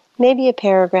day, maybe a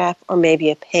paragraph, or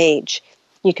maybe a page.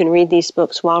 You can read these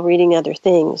books while reading other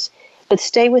things, but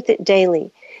stay with it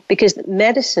daily, because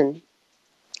medicine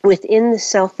within the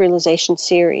Self-Realization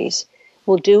series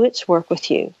will do its work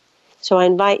with you. So I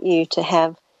invite you to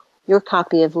have your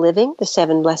copy of Living, the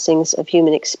 7 Blessings of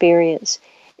Human Experience,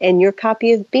 and your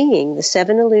copy of Being, the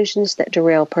 7 Illusions that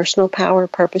Derail Personal Power,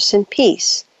 Purpose, and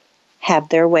Peace, have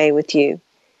their way with you.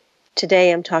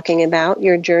 Today I'm talking about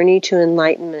Your Journey to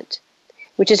Enlightenment,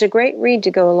 which is a great read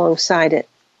to go alongside it.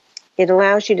 It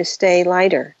allows you to stay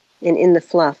lighter and in the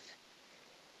fluff.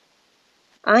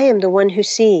 I am the one who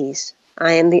sees.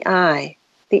 I am the eye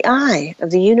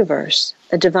of the universe,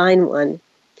 a divine one.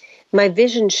 My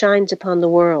vision shines upon the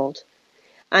world.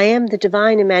 I am the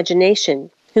divine imagination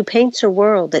who paints a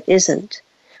world that isn't.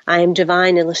 I am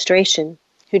divine illustration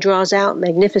who draws out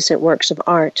magnificent works of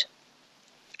art.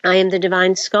 I am the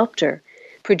divine sculptor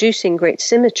producing great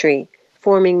symmetry,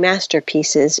 forming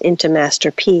masterpieces into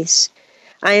masterpiece.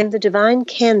 I am the divine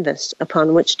canvas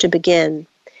upon which to begin.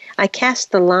 I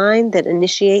cast the line that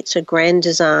initiates a grand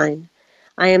design.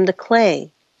 I am the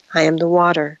clay. I am the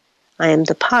water. I am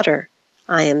the potter.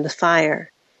 I am the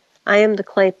fire. I am the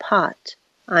clay pot.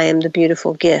 I am the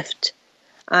beautiful gift.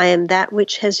 I am that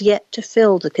which has yet to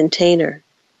fill the container.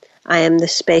 I am the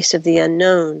space of the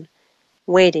unknown,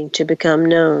 waiting to become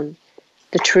known.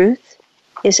 The truth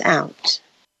is out.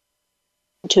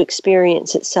 To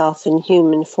experience itself in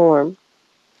human form,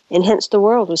 and hence the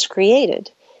world was created.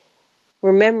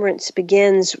 Remembrance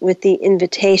begins with the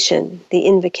invitation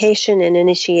and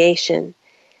initiation.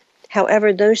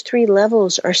 However, those 3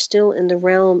 levels are still in the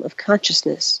realm of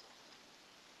consciousness,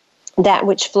 that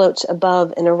which floats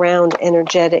above and around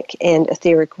energetic and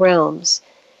etheric realms.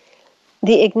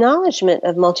 The acknowledgement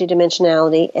of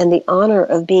multidimensionality and the honor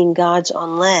of being God's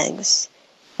own legs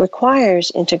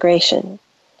requires integration.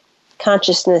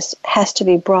 Consciousness has to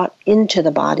be brought into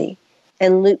the body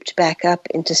and looped back up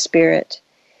into spirit.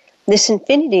 This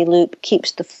infinity loop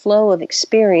keeps the flow of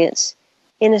experience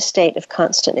in a state of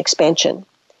constant expansion,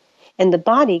 and the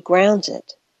body grounds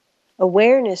it.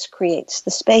 Awareness creates the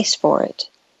space for it.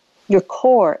 Your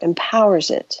core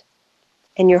empowers it,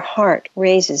 and your heart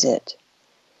raises it.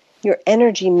 Your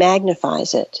energy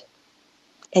magnifies it,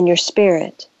 and your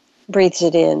spirit breathes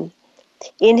it in,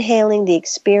 inhaling the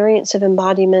experience of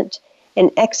embodiment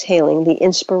and exhaling the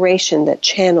inspiration that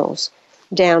channels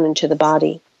down into the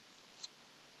body.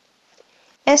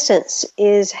 Essence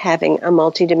is having a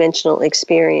multidimensional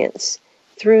experience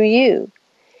through you.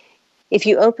 If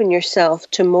you open yourself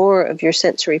to more of your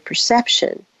sensory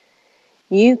perception,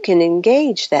 you can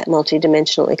engage that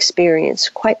multidimensional experience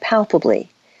quite palpably.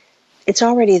 It's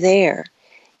already there.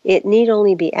 It need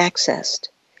only be accessed.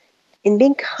 In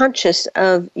being conscious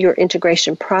of your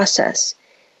integration process,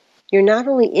 you're not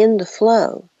only in the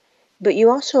flow, but you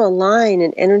also align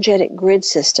an energetic grid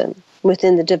system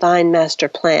within the divine master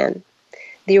plan,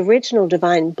 the original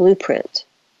divine blueprint.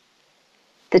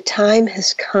 The time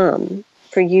has come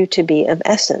for you to be of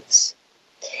essence.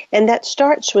 And that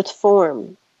starts with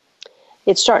form.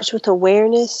 It starts with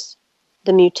awareness,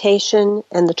 the mutation,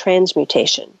 and the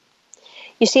transmutation.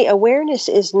 You see, awareness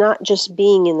is not just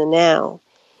being in the now.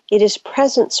 It is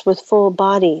presence with full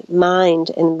body, mind,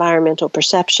 and environmental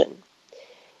perception.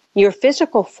 Your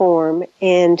physical form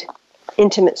and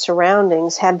intimate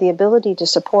surroundings have the ability to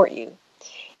support you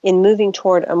in moving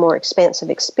toward a more expansive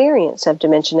experience of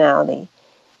dimensionality.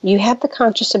 You have the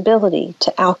conscious ability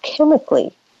to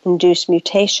alchemically induce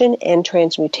mutation and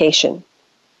transmutation.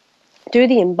 Through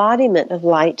the embodiment of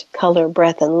light, color,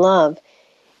 breath, and love,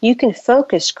 you can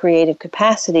focus creative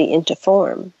capacity into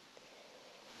form.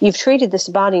 You've treated this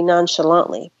body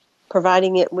nonchalantly,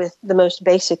 providing it with the most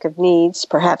basic of needs,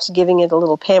 perhaps giving it a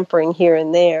little pampering here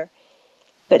and there.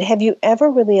 But have you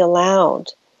ever really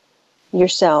allowed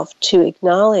yourself to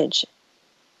acknowledge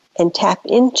and tap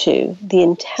into the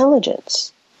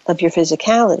intelligence of your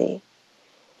physicality?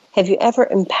 Have you ever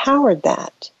empowered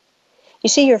that? You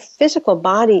see, your physical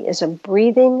body is a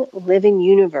breathing, living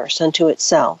universe unto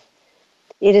itself.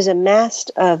 It is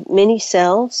amassed of many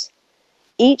cells,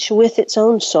 each with its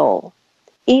own soul,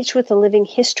 each with a living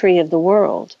history of the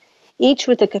world, each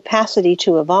with the capacity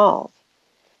to evolve.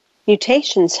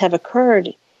 Mutations have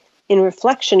occurred in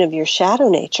reflection of your shadow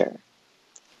nature,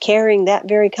 carrying that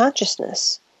very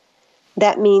consciousness.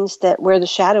 That means that where the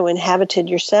shadow inhabited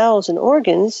your cells and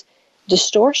organs,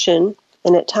 distortion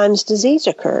and at times disease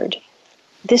occurred.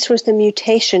 This was the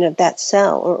mutation of that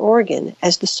cell or organ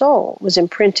as the soul was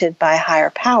imprinted by a higher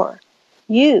power.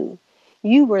 You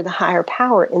were the higher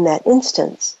power in that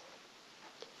instance.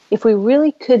 If we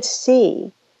really could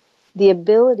see the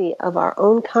ability of our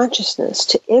own consciousness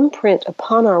to imprint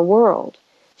upon our world,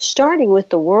 starting with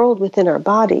the world within our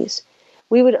bodies,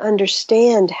 we would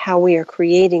understand how we are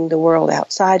creating the world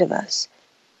outside of us.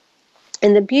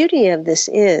 And the beauty of this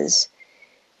is,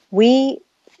 we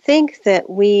think that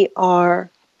we are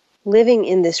living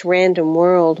in this random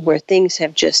world where things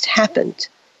have just happened,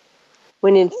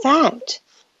 when in fact,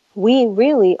 we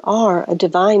really are a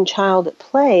divine child at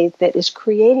play that is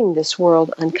creating this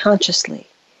world unconsciously.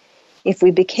 If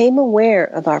we became aware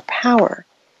of our power,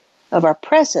 of our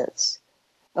presence,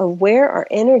 of where our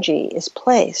energy is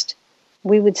placed,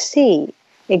 we would see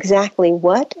exactly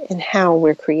what and how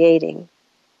we're creating.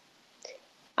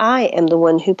 I am the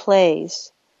one who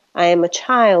plays. I am a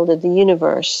child of the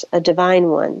universe, a divine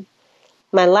one.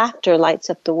 My laughter lights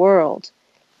up the world.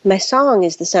 My song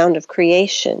is the sound of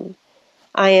creation.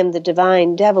 I am the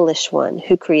divine devilish one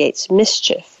who creates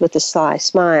mischief with a sly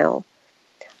smile.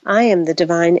 I am the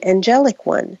divine angelic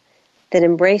one that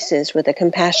embraces with a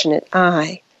compassionate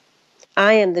eye.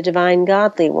 I am the divine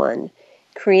godly one,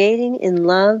 creating in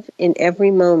love in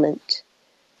every moment.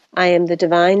 I am the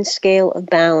divine scale of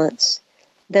balance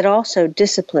that also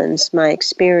disciplines my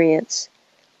experience.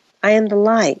 I am the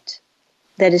light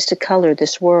that is to color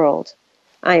this world.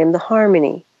 I am the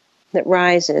harmony that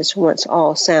rises once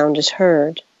all sound is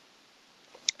heard.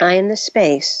 I am the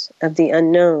space of the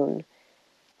unknown,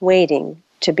 waiting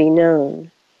to be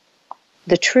known.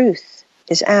 The truth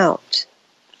is out.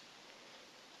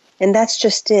 And that's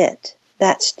just it.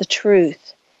 That's the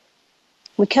truth.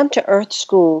 We come to Earth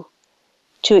School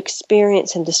to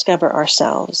experience and discover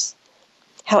ourselves.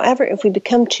 However, if we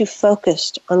become too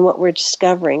focused on what we're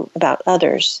discovering about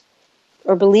others,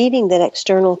 or believing that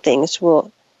external things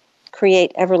will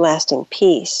create everlasting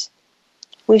peace,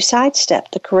 we've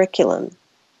sidestepped the curriculum.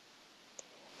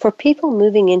 For people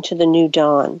moving into the new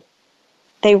dawn,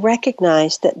 they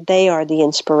recognize that they are the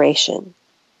inspiration.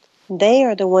 They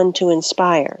are the one to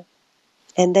inspire,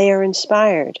 and they are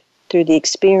inspired through the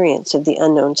experience of the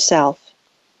unknown self.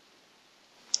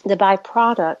 The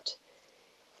byproduct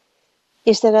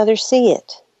is that others see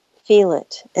it, feel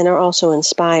it, and are also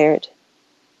inspired.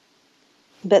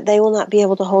 But they will not be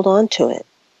able to hold on to it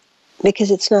because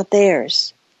it's not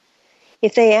theirs.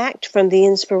 If they act from the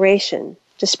inspiration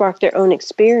to spark their own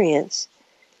experience,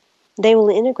 they will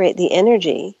integrate the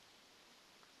energy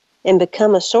and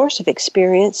become a source of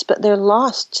experience, but they're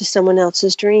lost to someone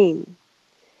else's dream.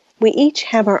 We each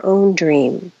have our own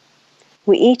dream.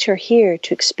 We each are here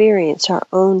to experience our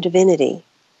own divinity.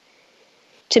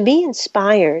 To be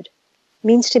inspired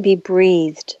means to be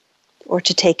breathed or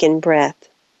to take in breath.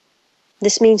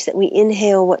 This means that we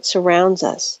inhale what surrounds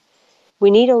us.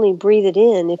 We need only breathe it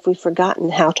in if we've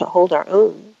forgotten how to hold our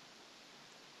own.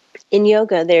 In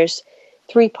yoga, there's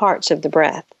 3 parts of the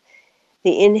breath.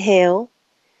 The inhale,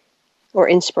 or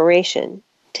inspiration,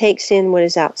 takes in what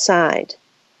is outside.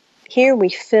 Here we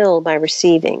fill by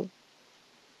receiving.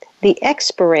 The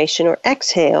expiration, or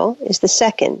exhale, is the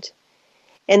second,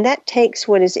 and that takes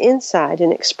what is inside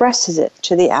and expresses it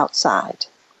to the outside.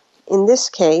 In this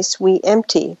case, we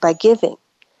empty by giving,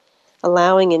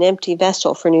 allowing an empty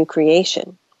vessel for new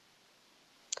creation.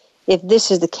 If this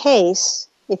is the case,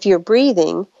 if you're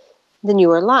breathing, then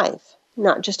you are life,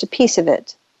 not just a piece of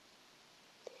it.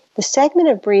 The segment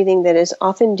of breathing that is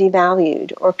often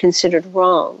devalued or considered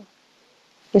wrong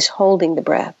is holding the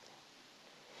breath.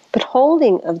 But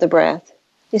holding of the breath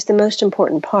is the most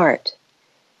important part.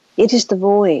 It is the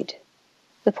void,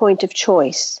 the point of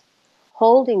choice.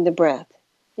 Holding the breath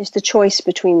is the choice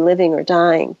between living or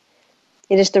dying.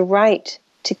 It is the right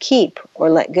to keep or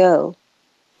let go.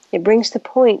 It brings the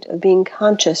point of being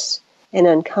conscious and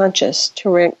unconscious to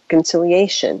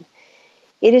reconciliation.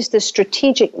 It is the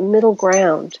strategic middle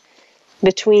ground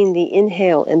between the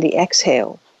inhale and the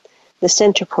exhale, the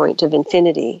center point of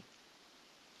infinity.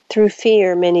 Through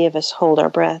fear, many of us hold our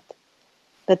breath,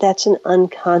 but that's an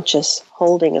unconscious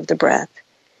holding of the breath.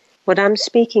 What I'm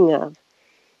speaking of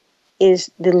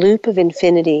is the loop of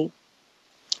infinity,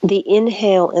 the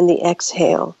inhale and the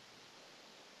exhale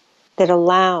that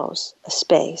allows a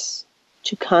space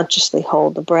to consciously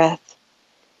hold the breath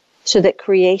so that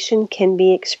creation can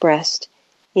be expressed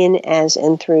in, as,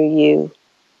 and through you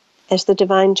as the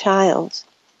divine child.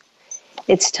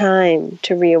 It's time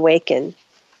to reawaken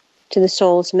to the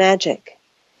soul's magic,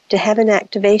 to have an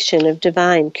activation of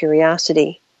divine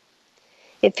curiosity.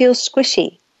 It feels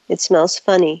squishy. It smells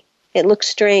funny. It looks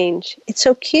strange. It's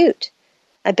so cute.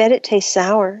 I bet it tastes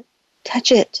sour.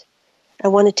 Touch it. I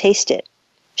want to taste it.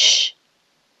 Shh.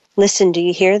 Listen, do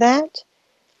you hear that?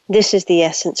 This is the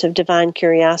essence of divine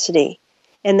curiosity,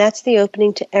 and that's the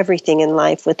opening to everything in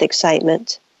life with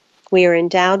excitement. We are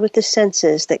endowed with the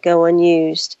senses that go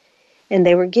unused, and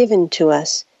they were given to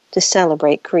us to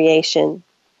celebrate creation.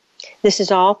 This is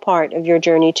all part of your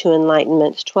journey to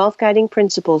enlightenment, 12 guiding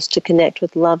principles to connect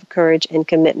with love, courage, and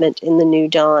commitment in the new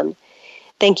dawn.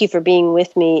 Thank you for being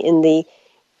with me in the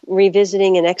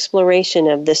revisiting an exploration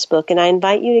of this book, and I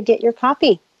invite you to get your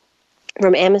copy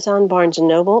from Amazon, Barnes &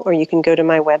 Noble, or you can go to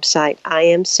my website,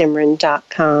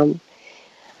 iamsimran.com.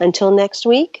 Until next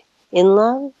week, in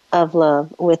love, of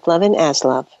love, with love and as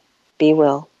love, be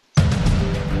well.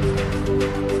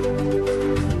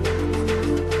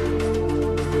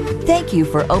 Thank you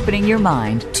for opening your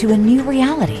mind to a new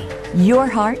reality, your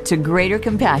heart to greater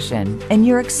compassion, and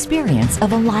your experience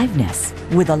of aliveness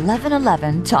with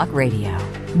 1111 Talk Radio.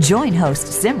 Join host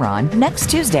Simran next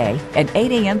Tuesday at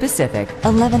 8 a.m. Pacific,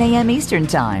 11 a.m. Eastern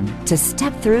Time to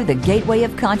step through the gateway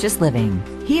of conscious living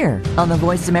here on the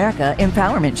Voice America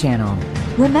Empowerment Channel.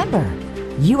 Remember,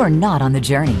 you are not on the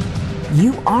journey.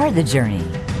 You are the journey.